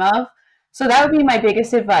just dream of. So that would be my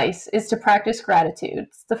biggest advice, is to practice gratitude.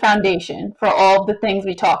 It's the foundation for all the things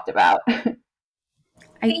we talked about.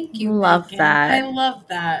 Thank you, love Meghan. that. I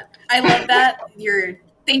love that.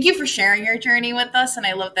 Thank you for sharing your journey with us, and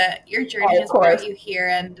I love that your journey has brought you here.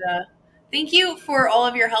 And thank you for all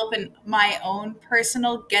of your help in my own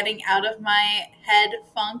personal getting out of my head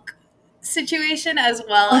funk situation, as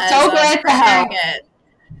well as so glad for sharing it.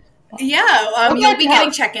 Yeah, you'll be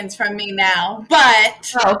getting check-ins from me now.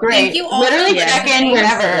 But great. Thank you all. Literally check in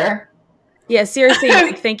whenever. Yeah, seriously,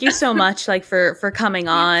 like, thank you so much, like for coming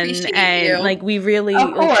on, and you. like we really,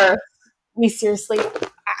 of course. we seriously,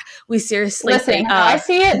 We seriously Listen, think, how I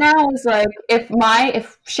see it now is like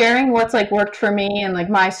if sharing what's like worked for me and like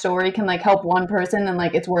my story can like help one person, then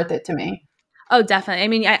like it's worth it to me. oh, definitely. I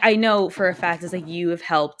mean, I know for a fact it's like you have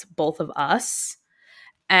helped both of us,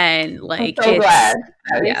 and I'm like so glad. it's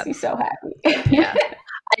That yeah, makes me so happy. yeah.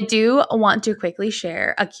 I do want to quickly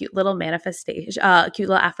share a cute little manifestation, a cute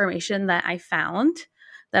little affirmation that I found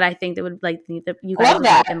that I think that would like that you guys Love would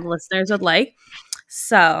that. like and the listeners would like.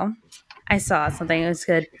 So I saw something that was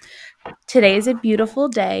good. Today is a beautiful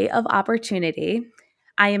day of opportunity.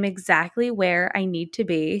 I am exactly where I need to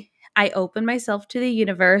be. I open myself to the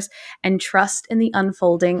universe and trust in the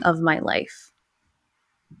unfolding of my life.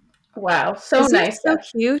 Wow, so Isn't that nice. so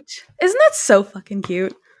cute? Isn't that so fucking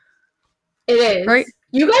cute? It Right? is.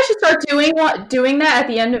 You guys should start doing that at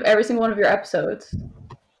the end of every single one of your episodes. A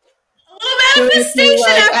little Doing a few manifestation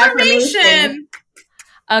like affirmations. affirmation.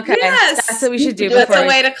 Okay. That's Yes. what we should do That's before a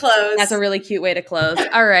way to close. That's a really cute way to close.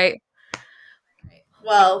 All right.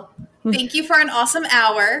 Well, thank you for an awesome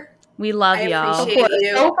hour. We love I y'all. Of course. appreciate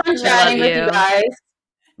you. So fun chatting with you guys.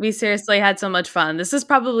 We seriously had so much fun. This is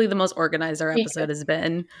probably the most organized our Me episode too. has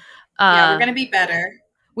been. Yeah, we're gonna be better.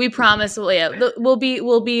 We promise. We'll be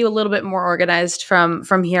a little bit more organized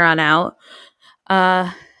from here on out.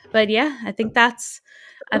 But yeah, I think that's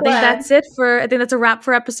it for. I think that's a wrap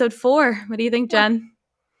for episode 4. What do you think, Jen?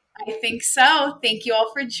 I think so. Thank you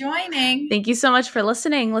all for joining. Thank you so much for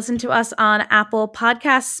listening. Listen to us on Apple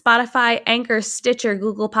Podcasts, Spotify, Anchor, Stitcher,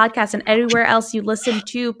 Google Podcasts, and everywhere else you listen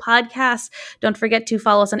to podcasts. Don't forget to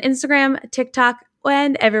follow us on Instagram, TikTok,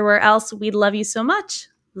 and everywhere else. We love you so much.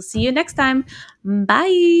 We'll see you next time.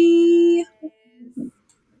 Bye.